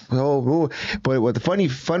was this whole. But what the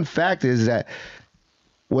fun fact is that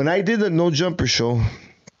when I did the No Jumper show,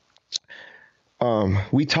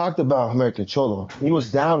 we talked about American Cholo. He was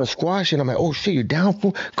down to squash, and I'm like, oh shit, you're down,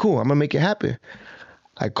 fool? Cool, I'm gonna make it happen.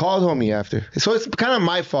 I called homie after. So it's kind of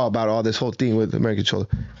my fault about all this whole thing with American Cholo.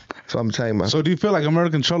 So I'm telling you. So do you feel like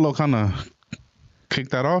American Cholo kind of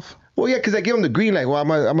kicked that off? Well, yeah, because I gave him the green light. Well, I'm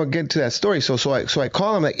gonna get into that story. So I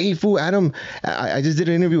call him like, hey, fool, Adam. I just did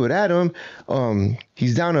an interview with Adam.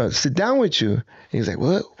 He's down to sit down with you. And he's like,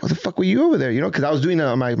 what the fuck were you over there? You know, because I was doing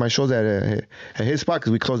my shows at his spot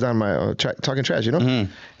because we closed down my Talking Trash. You know,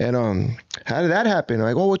 and how did that happen? I'm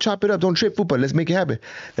like, oh, we'll chop it up. Don't trip, fool, but let's make it happen.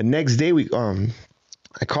 The next day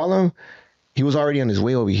I call him. He was already on his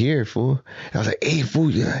way over here, fool. And I was like, hey,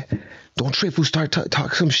 fool, don't trip, fool. Start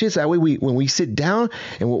talk some shit. So that way, when we sit down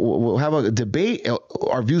and we'll have a debate,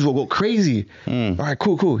 our views will go crazy. All right,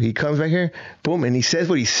 cool. He comes back here, boom, and he says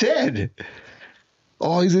what he said.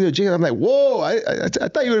 Oh, he's in the jail. I'm like, whoa, I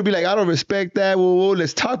thought you would be like, I don't respect that. Whoa,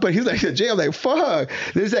 let's talk. But he's like, the jail. I'm like, fuck.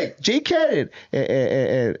 There's like J-Cat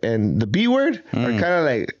and the B word are kind of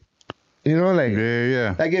like, you know, like,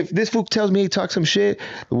 yeah. Like if this fool tells me he talks some shit,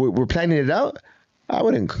 we're planning it out, I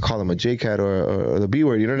wouldn't call him a J-Cat or the B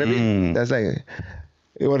word. You know what I mean? That's like,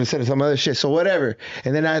 you would have said some other shit. So whatever.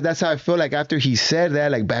 And then that's how I feel like after he said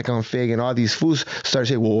that, like back on Fig and all these fools started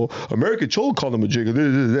saying, well, American Cholo called him a J-Cat.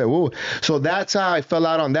 Whoa. So that's how I fell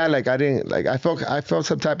out on that. Like I felt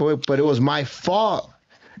some type of way, but it was my fault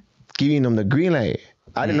giving him the green light.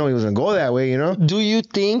 I didn't know he was going to go that way, you know? Do you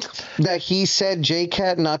think that he said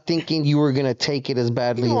J-Cat not thinking you were going to take it as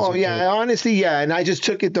badly as you did? Honestly, yeah. And I just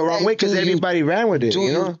took it the wrong way because everybody ran with it, Do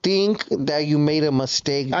you think that you made a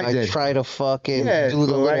mistake by trying to fucking do the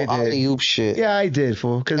little alley-oop shit? Yeah, I did,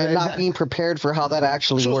 fool. And not being prepared for how that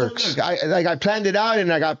actually works. Look, I planned it out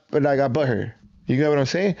and I got butthurt. You get what I'm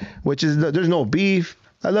saying? Which is, there's no beef.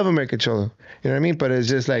 I love American Cholo. You know what I mean? But it's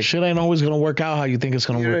just like... Shit ain't always going to work out how you think it's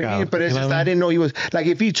going to work out. But it's just, I didn't know he was... Like,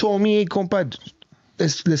 if he told me, hey, compa,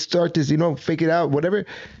 let's start this, you know, fake it out, whatever,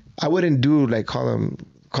 I wouldn't do, like, call him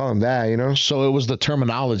that, you know? So it was the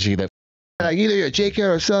terminology that... Like, either you're a J-Cat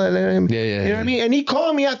or selling him. Yeah. You know what I mean? And he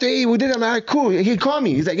called me after, hey, we did it. I'm like, all right, cool. He called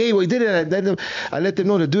me. He's like, hey, we did it. I let them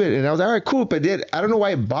know to do it. And I was like, all right, cool. But I don't know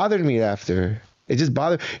why it bothered me after. It just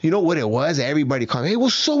bothered. You know what it was? Everybody called me, hey,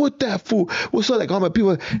 what's up with that fool? What's up? Like all my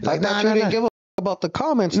people, like nah. Didn't give a about the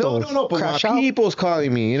comments though. No. But my people's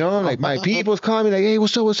calling me, you know, like my people's calling me, like, hey,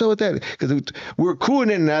 what's up with that? Because we were cool,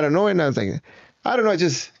 and then I don't know, and I was like, I don't know,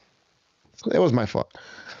 it was my fault,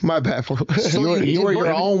 my bad. So you were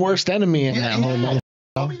your own worst enemy in that whole moment.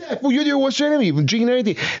 Tell me that, fool, you're your worst enemy, drinking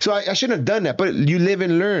everything. So I shouldn't have done that, but you live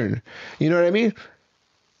and learn. You know what I mean?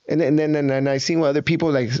 And then I seen what other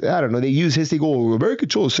people, like, I don't know, they use his, they go, American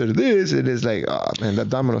Cholo said this, and it's like, oh man, that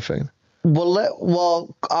domino effect.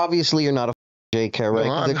 Well, obviously you're not a J-Cat,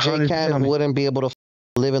 right? Because a J-Cat wouldn't be able to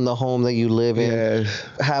live in the home that you live in,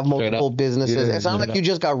 have multiple businesses. It's not like you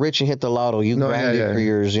just got rich and hit the lotto. You grinded for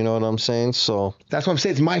years, you know what I'm saying? So that's what I'm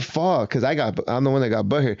saying. It's my fault because I'm the one that got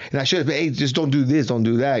butthurt. And I should have been, hey, just don't do this, don't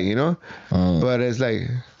do that, you know? But it's like,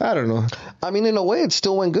 I don't know. I mean, in a way, it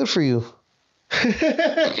still went good for you.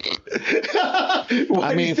 I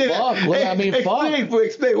mean, fuck.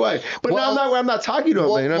 Explain why. But now I'm not talking to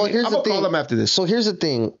him. I'm gonna call him after this. So here's the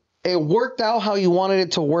thing. It worked out how you wanted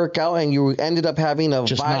it to work out, and you ended up having a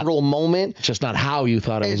viral moment. Just not how you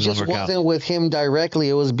thought it was going to work out. It just wasn't with him directly.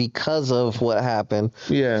 It was because of what happened.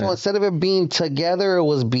 Yeah. So instead of it being together, it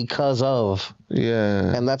was because of.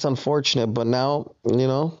 Yeah. And that's unfortunate. But now, you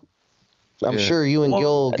know, I'm sure you and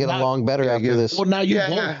Gil get along better after this. Well,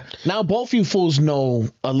 now both you fools know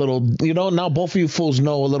a little, you know, now both of you fools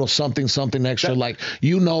know a little something extra. Like,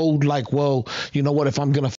 you know, like, well, you know what, if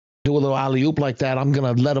I'm going to do a little alley oop like that, I'm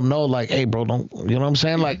gonna let him know, like, hey, bro, don't, you know what I'm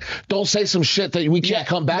saying? Like, don't say some shit that we can't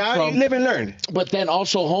come back now from. You live and learn. But then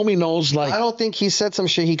also, homie knows, like, I don't think he said some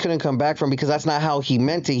shit he couldn't come back from because that's not how he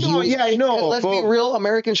meant it. Yeah, I know. Let's be real,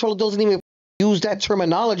 American Cholo doesn't even use that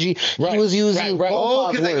terminology. Right, He was using right.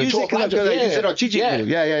 Oh, because you said on Chichi.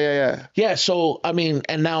 Yeah. Yeah, so I mean,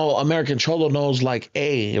 and now American Cholo knows, like,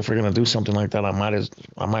 hey, if we're gonna do something like that,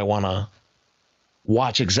 I might wanna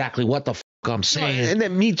watch exactly what the I'm saying. And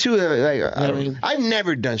then me too. Like, I've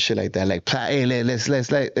never done shit like that. Like, hey, let's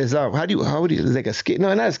how would you like a skip?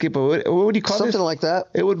 No, not a skip. But what would you call something this? like that?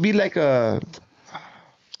 It would be like a.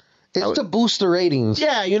 It's to boost the ratings.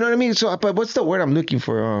 Yeah, you know what I mean. So, but what's the word I'm looking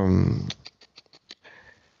for?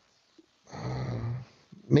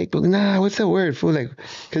 What's the word for like?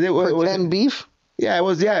 Because it was beef. Yeah, it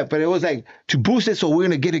was. Yeah, but it was like to boost it, so we're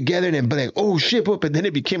gonna get together and then be like, oh shit, but then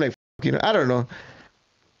it became like, you know, I don't know.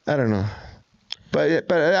 But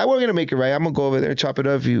we're gonna make it right. I'm gonna go over there and chop it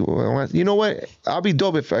up. If you want, you know what? I'll be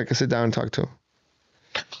dope if I can sit down and talk to him.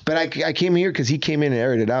 But I came here because he came in and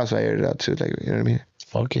aired it out, so I aired it out too. Like, you know what I mean?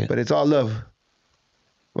 Fuck it. But it's all love.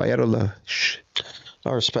 Vallado love. Shh.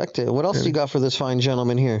 I respect it. What else do you got for this fine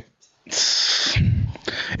gentleman here?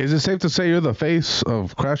 Is it safe to say you're the face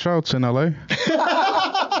of crash outs in LA?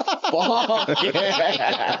 Fuck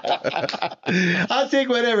yeah. I'll take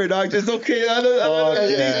whatever, dog. Just okay.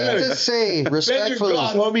 To say respectfully,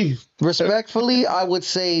 I would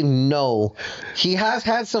say no. He has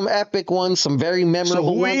had some epic ones, some very memorable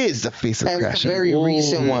So who ones, is the face of and crash? some very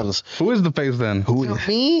recent ones. Who is the face then? To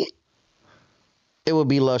me, it would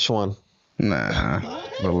be Lush One. Nah,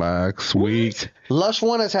 relax, weak. Lush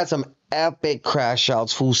One has had some epic crash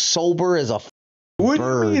outs. Who's sober as a What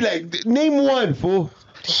bird. do you mean? Like, name one, fool.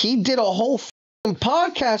 He did a whole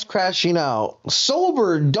podcast crashing out.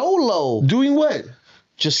 Sober, dolo. Doing what?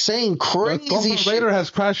 Just saying crazy shit. Raider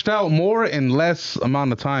has crashed out more in less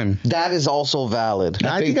amount of time. That is also valid.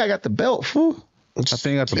 I think I got the belt, fool. I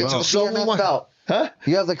think that's It's a about. CMF belt. Huh?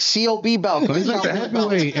 You have like COB belt. He's like the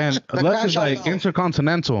heavyweight, and Lush is like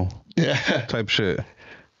intercontinental Yeah. type shit.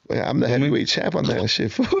 I'm the heavyweight champ on that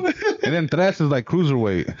shit, fool. And then Tres is like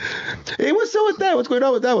cruiserweight. Hey, what's up with that? What's going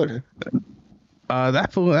on with that one?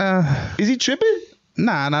 That fool. Is he tripping?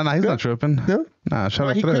 Nah. He's not tripping. No? Nah, shout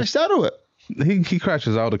out He Tres. crashed out or what? He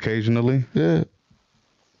crashes out occasionally. Yeah.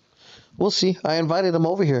 We'll see. I invited him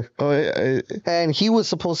over here. Oh, And he was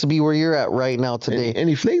supposed to be where you're at right now today. and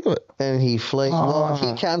he flaked what? And he flaked. Well,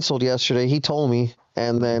 he canceled yesterday. He told me.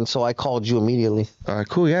 And then, so I called you immediately All right,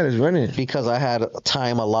 cool. Yeah, let's run it. because I had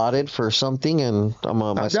time allotted for something, and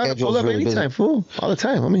my Pull schedule's up really anytime, busy. fool. All the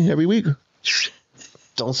time. I mean, every week.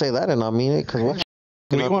 Don't say that and I mean it, because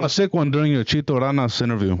You want a sick one during your Chito Ranas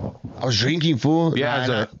interview. I was drinking, fool.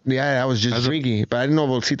 Yeah, I was just drinking, but I didn't know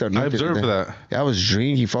about Cita. I observed that. Yeah, I was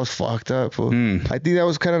drinking. I was fucked up, fool. Mm. I think that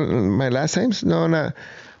was kind of my last times. No, not.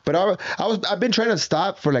 But I've been trying to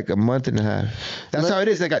stop for like a month and a half. That's how it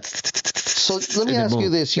is. I got. So let me ask you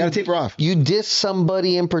this: You gotta taper off. You diss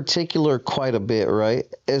somebody in particular quite a bit, right?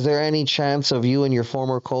 Is there any chance of you and your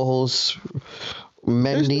former co-hosts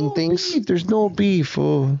mending things? Beef. There's no beef,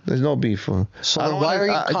 fool. There's no beef, fool. So why are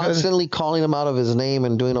you constantly calling him out of his name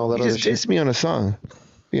and doing all that He other just shit? dissed me on a song.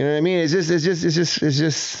 You know what I mean? It's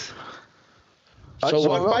just. So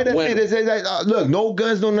Look, no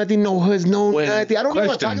guns, no nothing, no hoods, no nothing. I don't even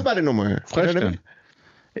want to talk about it no more. You know what I Question. mean?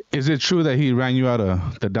 Is it true that he ran you out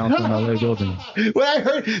of the downtown LA building? When I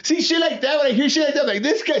heard, see shit like that, when I hear shit like that, I'm like,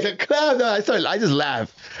 this guy's a clown. No, I just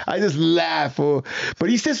laugh. Fool. But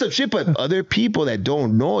he said some shit, but other people that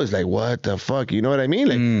don't know is like, what the fuck? You know what I mean?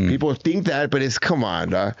 Like, people think that, but it's, come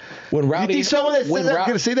on, dog. When Rowdy, you think someone that said that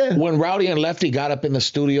gonna say that? When Rowdy and Lefty got up in the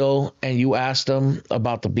studio and you asked them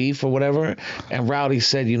about the beef or whatever, and Rowdy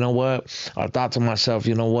said, you know what? I thought to myself,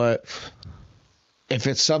 you know what? If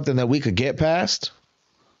it's something that we could get past,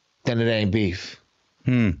 then it ain't beef.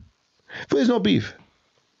 But there's no beef.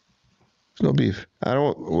 There's no beef.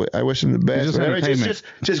 I wish him the best. It's just entertainment.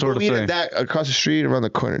 Just go eat at that across the street around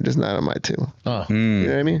the corner. Just not on my table. Oh. You know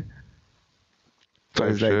what I mean? So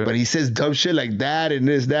it's like, but he says dumb shit like that and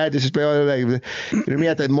this, that, disrespect. Like, you know what I mean?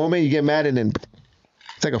 At that moment, you get mad and then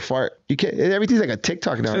it's like a fart. You can't. Everything's like a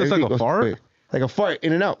TikTok now. It's like a goes, fart? wait, like a fart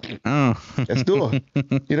in and out. Oh. That's cool. You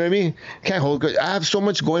know what I mean? Can't hold. I have so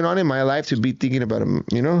much going on in my life to be thinking about him.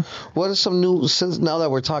 You know? What are some new, since now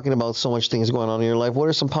that we're talking about so much things going on in your life, what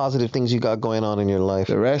are some positive things you got going on in your life?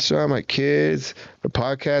 The restaurant, my kids, the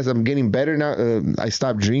podcast. I'm getting better now. I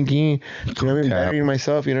stopped drinking. You know what I mean? Bettering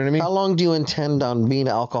myself. You know what I mean? How long do you intend on being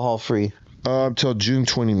alcohol free? Till June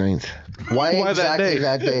 29th. Why Why that exactly day?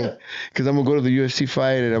 that day? Because I'm gonna go to the UFC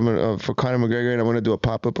fight and I'm gonna for Conor McGregor and I'm gonna do a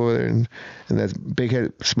pop up over there and that's Big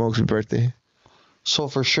Head Smoke's birthday. So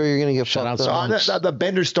for sure you're gonna get Shout fucked out up. The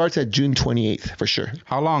bender starts at June 28th for sure.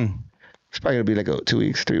 How long? It's probably gonna be like a 2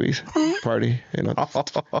 weeks, 3 weeks party, you know.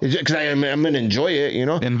 Because I'm gonna enjoy it, you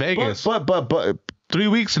know. In Vegas. But 3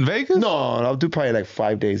 weeks in Vegas? no, I'll do probably like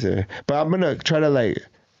 5 days there. But I'm gonna try to like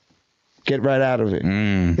get right out of it.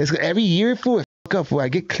 It's every year, fool. Fuck up, fool. I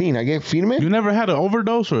get clean. I get feed me. You never had an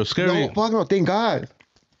overdose or a scary? No, fuck no. Thank God.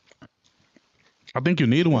 I think you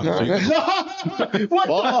need one. So you-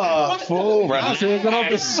 Fuck, fool. Right.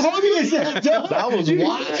 That was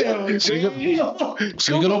wild.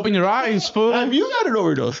 So you can open your eyes, fool. Have you had an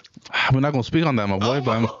overdose? We're not gonna speak on that, my boy.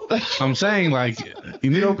 But I'm saying like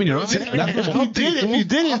you need to open your eyes. If you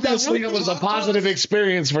did it, That's like it was a positive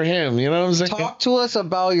experience for him. You know what I'm saying? Talk to us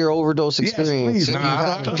about your overdose experience. please.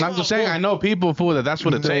 I'm just saying I know people, fool, that's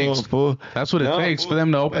what it takes. fool. That's what it takes for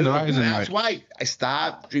them to open their eyes and That's like. why I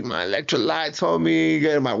stopped, drink my electrolytes, homie,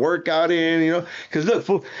 getting my workout in, you know. Because look,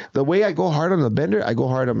 fool, the way I go hard on the bender, I go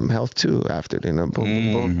hard on health too after, you know. Boom,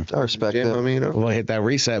 boom, boom. I respect Gym, it. I mean, you know. We'll hit that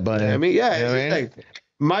reset button. I mean, yeah, You know it's what I mean? just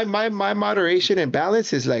like my moderation and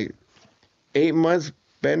balance is like 8 months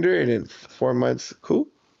bender and then 4 months cool.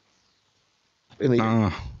 And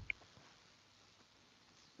then,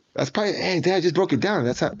 that's probably. Hey, Dad, I just broke it down.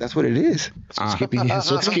 That's what it is. Let's keep my G.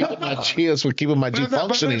 That's what keeping my G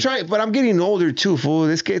functioning. But I'm getting older too, fool.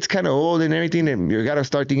 This kid's kind of old and everything, and you gotta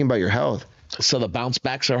start thinking about your health. So the bounce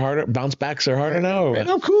backs are harder now. Or And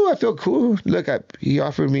I'm cool. I feel cool. Look, he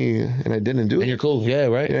offered me, and I didn't do And it. you're cool. Yeah,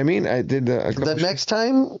 right. You know what I mean? I did The next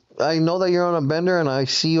time I know that you're on a bender and I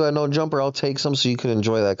see you at No Jumper, I'll take some so you can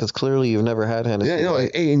enjoy that because clearly you've never had Hennessy. Yeah, no,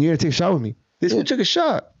 hey, and you're gonna take a shot with me. This one took a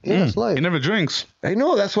shot. Yeah, it's life. He never drinks. I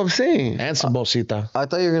know. That's what I'm saying. And some bolsita. I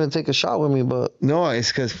thought you were gonna take a shot with me, but No, it's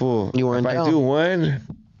because fool. You weren't If down. I do one.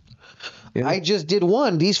 Yeah. I just did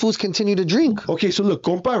one. These fools continue to drink. Okay, so look,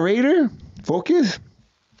 Compa Raider, focus,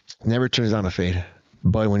 never turns on a fade.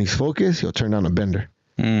 But when he's focused, he'll turn on a bender.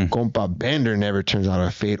 Compa Bender never turns on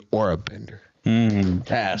a fade or a bender.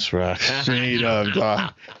 That's right. Straight up,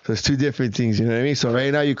 dog. So it's two different things, you know what I mean? So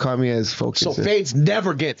right now you call me as focused. So fades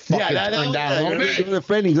never get fucking turned down. They're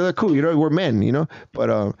friendly, they're cool, you know, we're men, you know?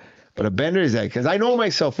 But a bender is that, because I know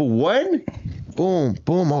myself, for one, boom,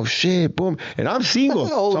 boom, oh shit, boom. And I'm single.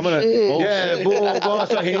 Oh, so I'm gonna, shit. yeah, boom, boom, I'll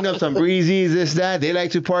start hitting up some breezies, this, that. They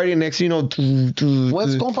like to party, and next thing you know,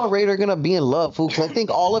 What's Compa Raider gonna be in love, fool? 'Cause I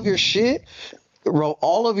think all of your shit,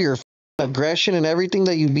 all of your aggression and everything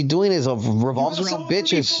that you'd be doing is revolves around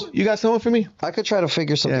bitches. You got someone for me? I could try to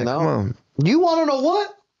figure something Yeah, out. come on. You want to know what?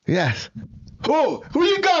 Yes. Who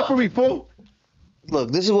you got for me, fool?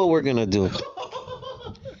 Look, this is what we're gonna do.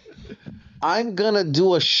 I'm gonna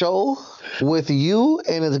do a show with you,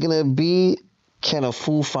 and it's gonna be Can a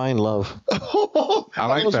Fool Find Love? I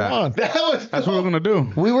like that. That's what we're gonna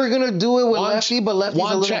do. We were gonna do it with One- Lefty, but Lefty's a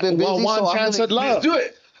one little cha- bit busy. well, one so I'm chance gonna- at love. Do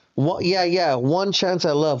it. Yeah. One chance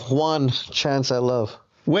at love. One chance at love.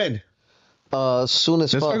 When? Soon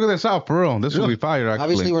as Let's fuck. figure this out for real. This will be fire. Actually.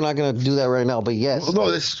 Obviously, we're not gonna do that right now, but yes. Well, no,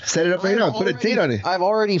 let's set it up right now. Put a date on it. I've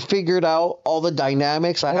already figured out all the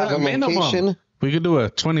dynamics. I have a location. We could do a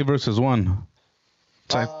 20 versus 1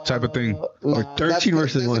 type of thing. Or 13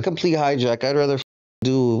 versus that's 1. a complete hijack. I'd rather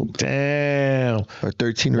do. Damn. Or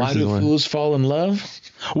 13 Why versus do 1. fools fall in love?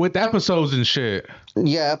 With episodes and shit.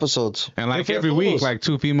 Yeah, episodes. And like Different every week, fools. like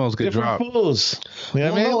 2 females get Different dropped. fools. You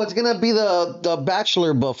know what I mean? No, it's gonna be the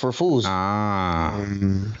Bachelor buff for fools. Ah.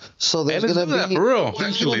 So there's Hey, let's do gonna that be. for real.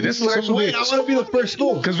 Actually, this is actually I want to be the first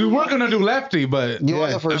fool. because we were gonna do Lefty, but You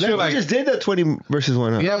are the first. I feel I like just did the 20 versus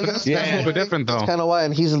 1. Huh? yeah, but that's a little bit different though. That's kind of why,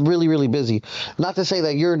 and he's really, really busy. Not to say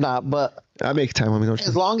that you're not, but I make time. I mean, don't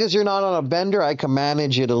as long as you're not on a bender, I can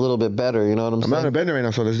manage it a little bit better. You know what I'm I'm not saying? a bender right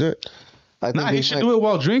now, so let's do it. I think Nah, we he should might- do it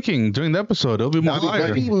while drinking during the episode. It'll be more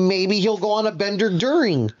fire. Maybe he'll go on a bender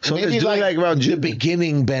during. So Maybe let's do it like around the June.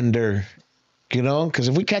 beginning bender. You know, because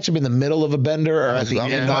if we catch him in the middle of a bender or at the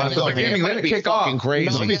end, no, of it's the it, beginning, let it might be kick fucking off.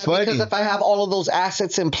 crazy. No, Because funny. if I have all of those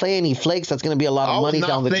assets in play and he flakes, that's going to be a lot of money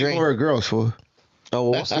down the drain. over girls, fool. Oh,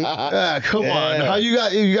 we'll see. Come on. Yeah. How you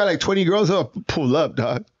got like 20 girls? Oh, pull up,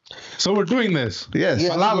 dog. So we're doing this. Yes. Yeah.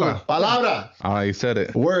 Palabra. Palabra. Ah, you said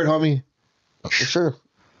it. Word, homie. For sure.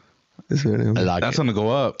 That's gonna go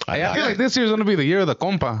up. I feel like this year's gonna be the year of the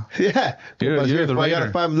compa. Yeah. Year of the I gotta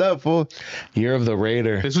Raider. find love, fool. Year of the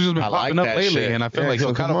Raider. This has just been popping up lately, shit. and I feel like so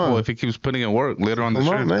he'll come catapult on. if he keeps putting in work later on the Come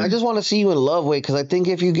show. on, man. I just want to see you in love, way, because I think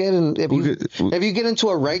if you get into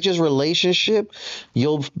a righteous relationship,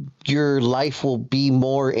 your life will be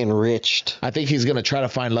more enriched. I think he's gonna try to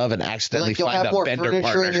find love and accidentally Like you'll find have a more bender furniture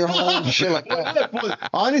partner. in your home, shit like that.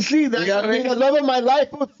 Honestly, that's the love of my life.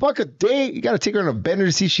 Fuck a date. You gotta take her on a bender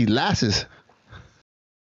to see if she lasts.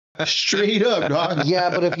 Straight up, dog. Yeah,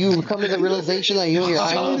 but if you come to the realization that you and your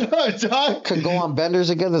island could go on benders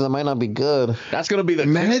together, that might not be good. That's gonna be the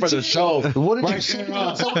clip for the show. What did you Right say?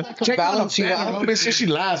 there, Someone that could Check on balance a you bender. out. Let me see if she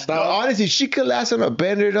lasts. No, honestly, she could last on a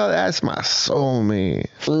bender, dog. That's my soulmate.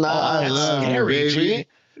 Nah, I love you, Scary, baby. G.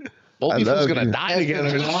 Both I these fools love gonna you. die together.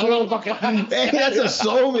 Hey, that's a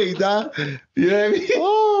soulmate, dog. You know what I mean?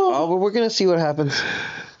 Oh, but we're gonna see what happens.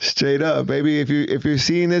 Straight up, baby. If you're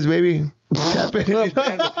seeing this, baby, tap in.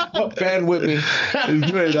 Band with me.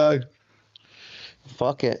 It's good, dog.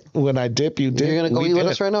 Fuck it. When I dip, you dip. You're gonna go we eat with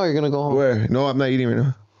dip. us right now, or you're gonna go home? Where? No, I'm not eating right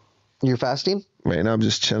now. You're fasting? Right now, I'm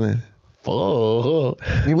just chilling. Oh,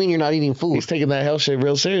 You mean you're not eating food? he's taking that health shit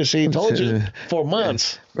real serious. He told you 4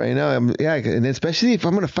 months. Right now, and especially if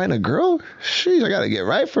I'm gonna find a girl, sheesh, I gotta get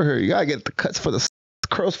right for her. You gotta get the cuts for the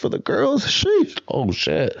curls for the girls. Sheesh. Oh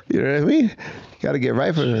shit. You know what I mean? Gotta get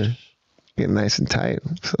right for her. Get nice and tight.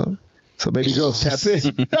 So baby girls, tap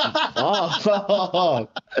in. Oh,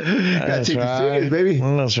 Gotta take it serious, baby.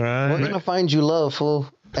 That's We're right. gonna find you love, fool.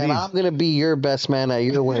 And I'm gonna be your best man at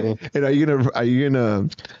your wedding. And are you gonna?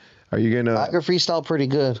 I can freestyle pretty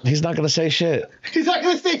good. He's not gonna say shit. He's not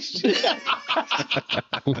gonna say shit.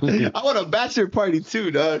 I want a bachelor party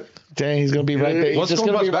too, dog. Dang, he's gonna be right there. He's What's just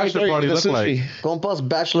Compas gonna be right bachelor there party eating look the like? sushi. Gompa's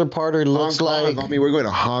bachelor party looks Hong Kong. like I mean, we're going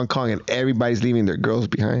to Hong Kong and everybody's leaving their girls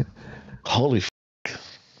behind. Holy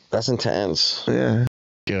that's intense. Yeah.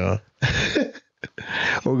 yeah.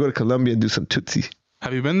 We'll go to Colombia and do some Tootsie.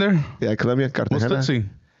 Have you been there? Yeah, Colombia, What's Cartagena. Tootsie?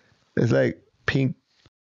 It's like pink.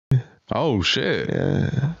 Oh shit.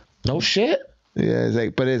 Yeah. No shit. Yeah, it's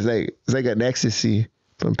like an ecstasy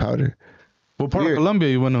from powder. What part Weird. of Colombia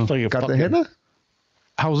you went to? Like a fucking, Cartagena?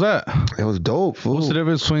 How's that? It was dope, fool. What's the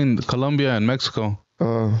difference between Colombia and Mexico?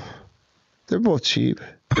 They're both cheap.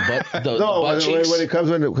 the butt When cheeks. it comes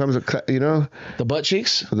to, you know, The butt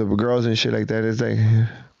cheeks. the girls and shit like that, it's like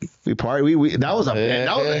we party. We that was a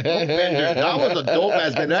dope bender. That was a dope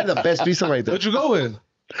ass bender. That's the best piece right there. Where'd you go with?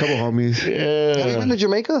 Couple homies. Have you Yeah. been to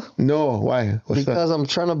Jamaica? No, why? What's Because that? I'm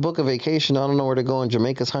trying to book a vacation. I don't know where to go, and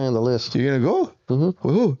Jamaica's high on the list. You gonna go? Mm-hmm.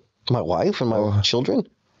 With who? My wife and my children.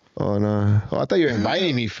 Oh no! Oh, I thought you were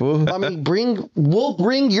inviting me, fool. I mean, we'll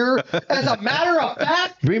bring your. As a matter of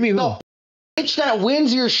fact, Bring me who? bitch that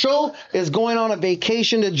wins your show is going on a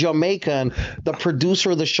vacation to Jamaica, and the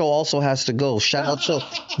producer of the show also has to go. Shout out to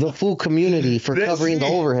the food community for covering the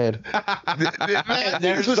overhead.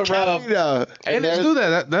 There's the rub. Hey, let's do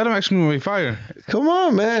that. That'll actually be fire. Come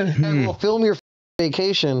on, man. And we'll film your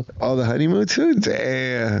vacation. Oh, the honeymoon too?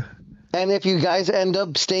 Damn. And if you guys end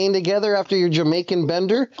up staying together after your Jamaican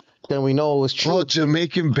bender, then we know it was true. Oh,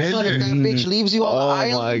 Jamaican But if that bender. bitch leaves you on the my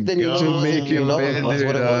island, then you know, Jamaican you know that's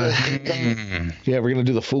what it bender, was. Yeah, we're gonna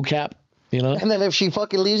do the food cap. You know. And then if she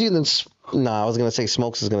fucking leaves you, then I was gonna say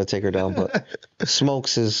Smokes is gonna take her down, but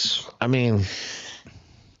Smokes is. I mean,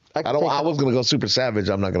 I I was gonna go super savage.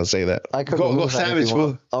 I'm not gonna say that. I could Go remove that if savage, you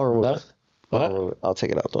want. fool. I'll remove What? it. What? I'll remove it. I'll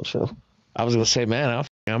take it out. Don't show. I was gonna say, man,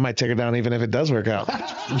 I might take her down even if it does work out.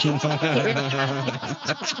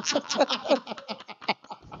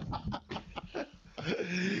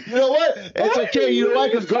 You know what? It's okay. You know why?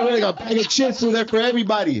 Because girl, like a bag of chips in there for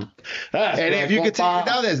everybody. And if you can take it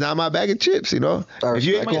down, that's not my bag of chips, you know? If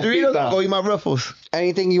you eat my Doritos, go eat my Ruffles.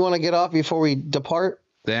 Anything you want to get off before we depart?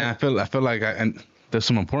 Damn, I feel like and there's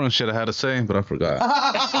some important shit I had to say, but I forgot.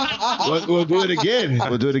 We'll do it again.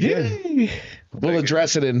 We'll do it again. We'll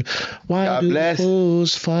address it in Why God do bless.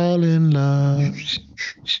 fools fall in love?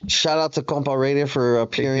 Shout out to Compa Radio for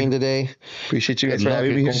appearing today. Appreciate you guys for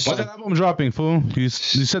having me here. When's that album dropping, fool? You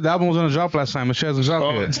said the album was gonna drop last time, but she hasn't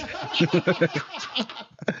dropped yet.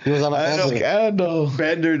 He was on a bender. I know.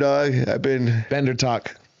 Bender, dog. I've been Bender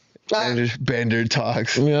talk. Bender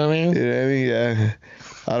talks. You know what I mean? You know what I mean? Yeah.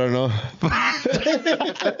 I don't know.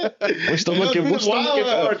 We're still looking. We're still looking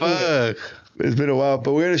forward to it. It's been a while,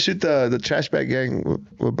 but we're gonna shoot the trash bag gang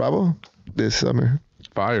with Bravo this summer.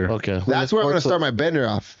 Fire. Okay. That's where I'm gonna start my bender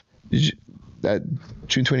off. That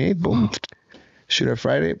June 28th, boom. Shoot on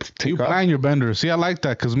Friday. You Take off. plan your bender. See, I like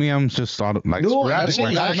that because me, I'm just like No, sporadic.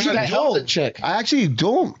 actually, Like, I Health check. I actually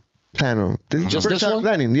don't plan them. This is Just the this first time one?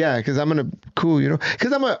 planning. Yeah, because I'm gonna cool, you know.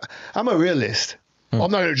 Because I'm a realist. I'm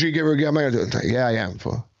not gonna drink ever again. I'm not gonna do it. Like, yeah, I am,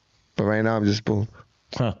 fool. But right now I'm just boom.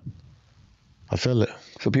 Huh. I feel it.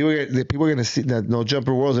 So people are gonna see that No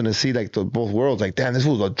Jumper world's gonna see like both worlds. Like, damn, this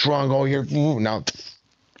fool's a drunk over here. Now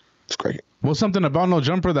it's crazy. Well, something about No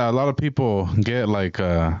Jumper that a lot of people get like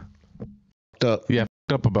fucked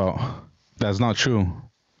up about. That's not true.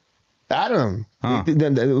 Adam.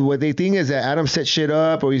 What they think is that Adam set shit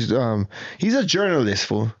up, or he's a journalist,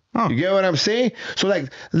 fool. Huh. You get what I'm saying? So,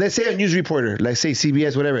 like, let's say a news reporter, let's say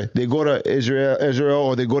CBS, whatever, they go to Israel,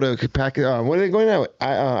 or they go to Pakistan. What are they going now?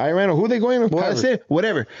 Iran, or who are they going? Palestine,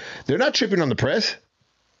 whatever. They're not tripping on the press,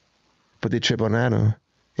 but they trip on Adam.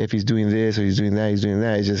 If he's doing this or he's doing that,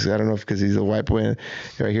 It's just, I don't know, because he's a white boy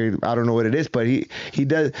right here. I don't know what it is, but he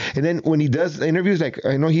does. And then when he does interviews, like,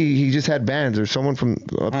 I know he just had bands or someone from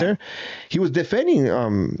up there. He was defending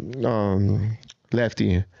Lefty.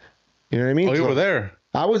 You know what I mean? Oh, you were there.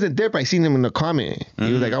 I wasn't there, but I seen him in the comment.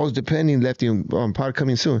 He was like, I was defending Lefty on Pod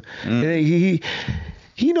Coming Soon. And then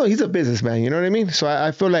he know he's a businessman. You know what I mean? So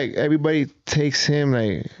I feel like everybody takes him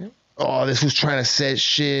like, oh, this was trying to set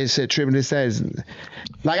tripping, this, that. Is,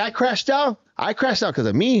 like, I crashed out because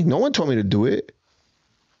of me. No one told me to do it.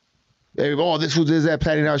 Oh, this was that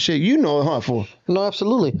planning out shit. You know, huh, fool? No,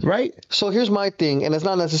 absolutely. Right? So here's my thing, and it's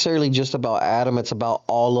not necessarily just about Adam. It's about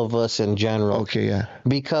all of us in general. Okay, yeah.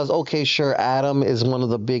 Because, okay, sure, Adam is one of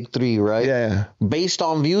the big three, right? Yeah. Based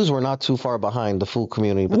on views, we're not too far behind the food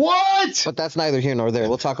community. What? But that's neither here nor there.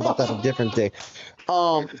 We'll talk about that a different day.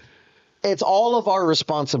 It's all of our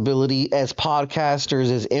responsibility as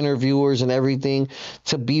podcasters, as interviewers and everything,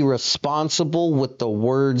 to be responsible with the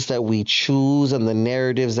words that we choose and the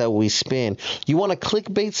narratives that we spin. You want to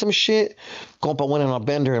clickbait some shit? Compa went on a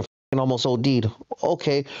bender and almost OD'd.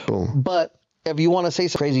 Okay. Boom. But if you want to say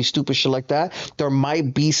some crazy, stupid shit like that, there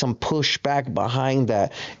might be some pushback behind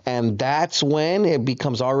that. And that's when it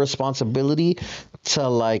becomes our responsibility to,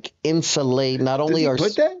 like, insulate not only our...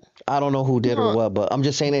 put that? I don't know who did or what, but I'm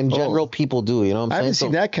just saying in general, people do. You know what I'm saying? I haven't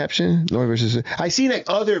seen that caption. No versus. I seen like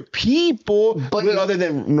other people, but other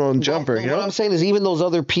than No Jumper. You know what I'm saying is even those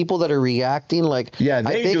other people that are reacting, like, I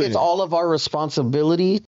think it's all of our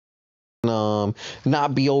responsibility.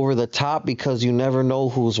 Not be over the top, because you never know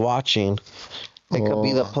who's watching. It could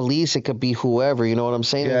be the police. It could be whoever. You know what I'm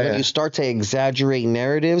saying? Yeah, when you start to exaggerate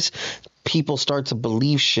narratives, people start to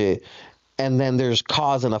believe shit. And then there's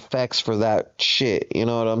cause and effects for that shit. You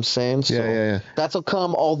know what I'm saying? So that'll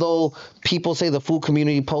come. Although people say the food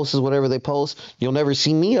community posts whatever they post, you'll never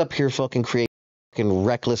see me up here fucking create fucking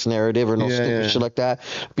reckless narrative or stupid shit like that,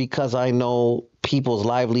 because I know people's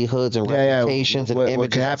livelihoods and reputations and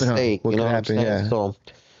images at stake. You know what I'm saying? Yeah. So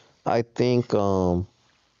I think, motherfucker,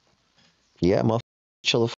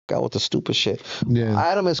 chill the fuck out with the stupid shit. Yeah.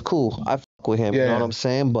 Adam is cool. I fuck with him. You know what I'm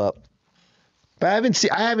saying? But I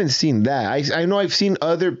haven't seen that. I know I've seen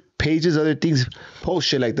other pages, other things post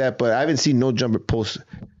shit like that, but I haven't seen No Jumper post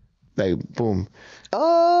like boom.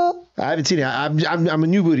 I haven't seen it. I'm a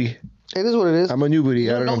new booty. It is what it is. I'm a new booty.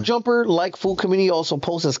 I don't know. No Jumper, like food community, also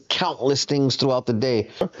posts countless things throughout the day.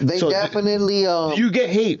 They definitely. You get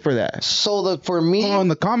hate for that. So for me, in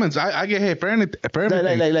the comments, I get hate for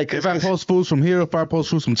anything. Like if I post foods from here, if I post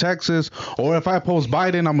foods from Texas, or if I post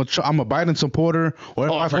Biden, I'm a Biden supporter. Or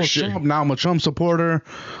if I post Trump, now I'm a Trump supporter.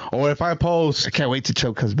 Or if I post, I can't wait till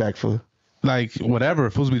Trump comes back, fool. Like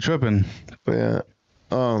whatever, fools be tripping. But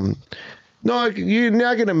no, you're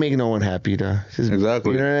not gonna make no one happy, though.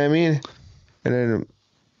 Exactly. You know what I mean? And then,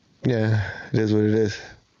 it is what it is.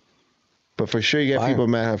 But for sure, you got people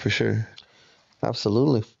mad, for sure.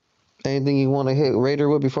 Absolutely. Anything you want to hit Raider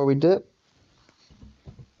with before we dip?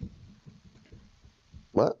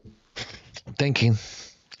 What? Thinking.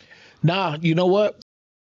 Nah, you know what?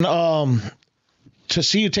 To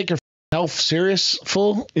see you take your health serious,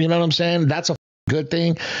 fool. You know what I'm saying? That's a good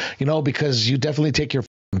thing. You know, because you definitely take your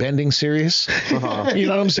bending serious. You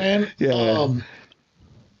know what I'm saying? Yeah.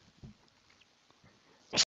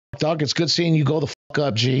 Dog, it's good seeing you go the fuck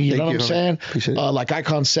up, G. You know what I'm saying? Like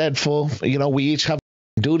Eyekon said, fool, you know, we each have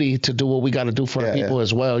a duty to do what we got to do for the people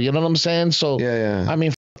as well. You know what I'm saying? So, I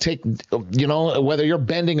mean, take, you know, whether you're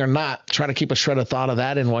bending or not, try to keep a shred of thought of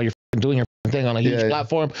that in while you're doing your thing on a huge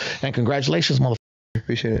platform. And congratulations, motherfucker.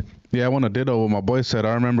 Appreciate it. Yeah, I want to ditto what my boy said.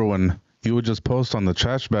 I remember when you would just post on the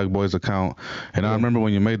Trash Bag Boys account, and I remember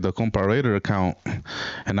when you made the Comparator account,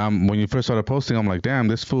 and when you first started posting, I'm like, damn,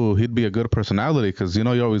 this fool, he'd be a good personality, because you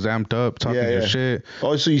know you're always amped up talking your shit.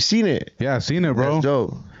 Oh, so you seen it? Yeah, I seen it, bro. That's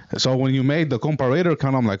dope. So when you made the Comparator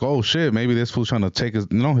account, I'm like, oh shit, maybe this fool's trying to take his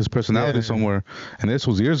personality somewhere, and this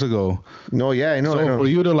was years ago. No, I know. So for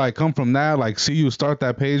you to like come from that, like see you start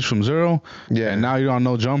that page from zero, and now you're on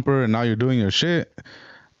No Jumper, and now you're doing your shit.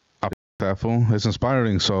 that, fool. It's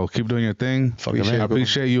inspiring. So keep doing your thing. I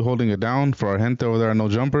appreciate you holding it down for our gente over there at No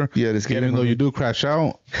Jumper. Yeah, let's get even though you do crash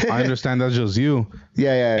out, I understand that's just you.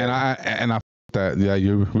 Yeah. And I that. Yeah,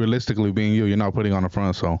 you're realistically being you. You're not putting on a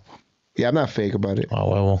front. So yeah, I'm not fake about it. Oh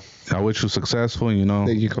well. I wish you successful. And,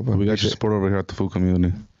 thank you, we got your support over here at the food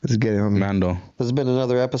community. Let's get it, homie. Mando. This has been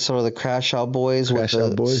another episode of the Crash Out Boys with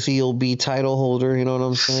the CLB title holder. You know what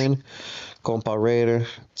I'm saying? Compa Raider.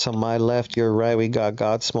 To my left, your right, we got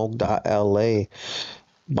Godsmoke.la.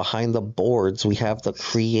 Behind the boards, we have the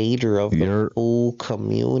creator of the full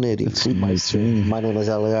community. My name is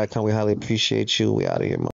Eyekon. We highly appreciate you. We out of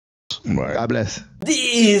here, man. Right. God bless.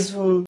 These